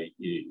 you know,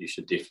 you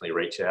should definitely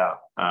reach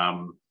out.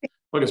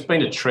 Look, it's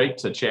been a treat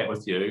to chat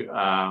with you.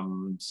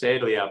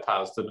 Sadly, our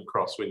paths didn't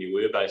cross when you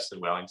were based in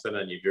Wellington,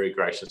 and you very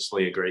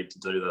graciously agreed to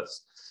do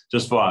this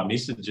just via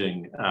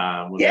messaging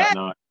without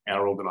knowing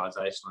our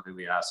organisation or who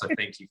we are. So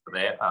thank you for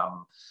that,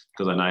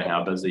 because I know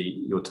how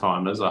busy your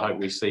time is. I hope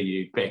we see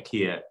you back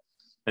here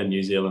in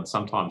New Zealand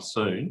sometime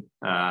soon.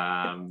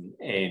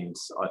 And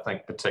I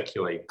think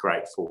particularly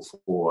grateful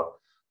for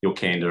your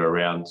candour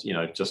around, you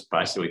know, just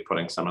basically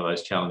putting some of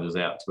those challenges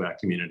out to our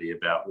community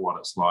about what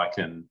it's like.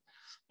 And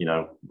you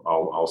know,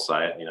 I'll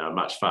say it, you know,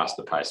 much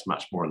faster pace,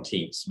 much more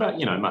intense, but,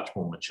 you know, much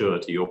more mature,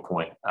 to your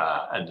point,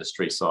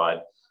 industry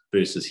side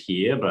versus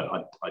here. But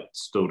I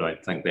still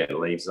don't think that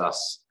leaves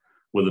us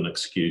with an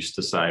excuse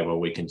to say, well,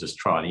 we can just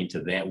try and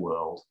enter that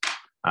world,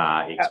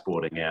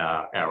 exporting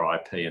our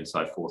IP and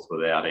so forth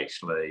without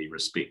actually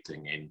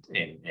respecting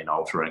and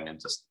altering and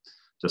just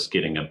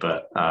getting a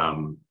bit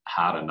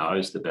harder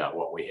nosed about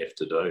what we have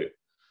to do.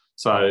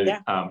 So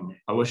I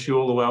wish you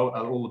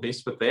all the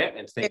best with that,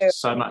 and thank you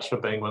so much for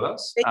being with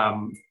us.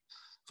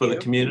 For the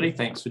community,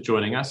 thanks for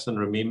joining us. And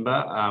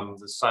remember,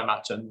 there's so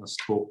much in this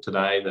talk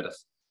today that if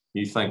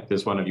you think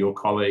there's one of your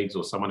colleagues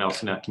or someone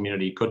else in our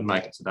community who couldn't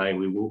make it today,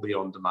 we will be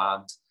on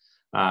demand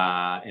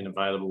and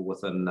available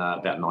within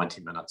about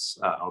 90 minutes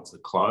of the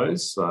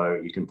close. So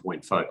you can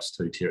point folks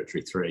to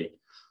Territory 3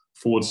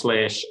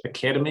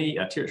 /academy,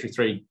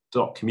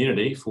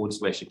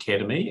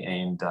 territory3.community/academy,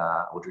 and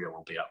Audrea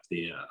will be up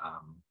there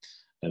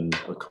in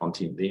the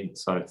content then.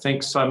 So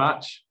thanks so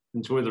much.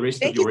 Enjoy the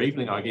rest of your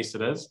evening, I guess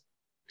it is.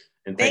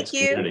 And thanks,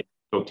 community.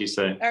 Talk to you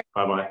soon. Right.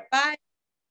 Bye-bye. Bye.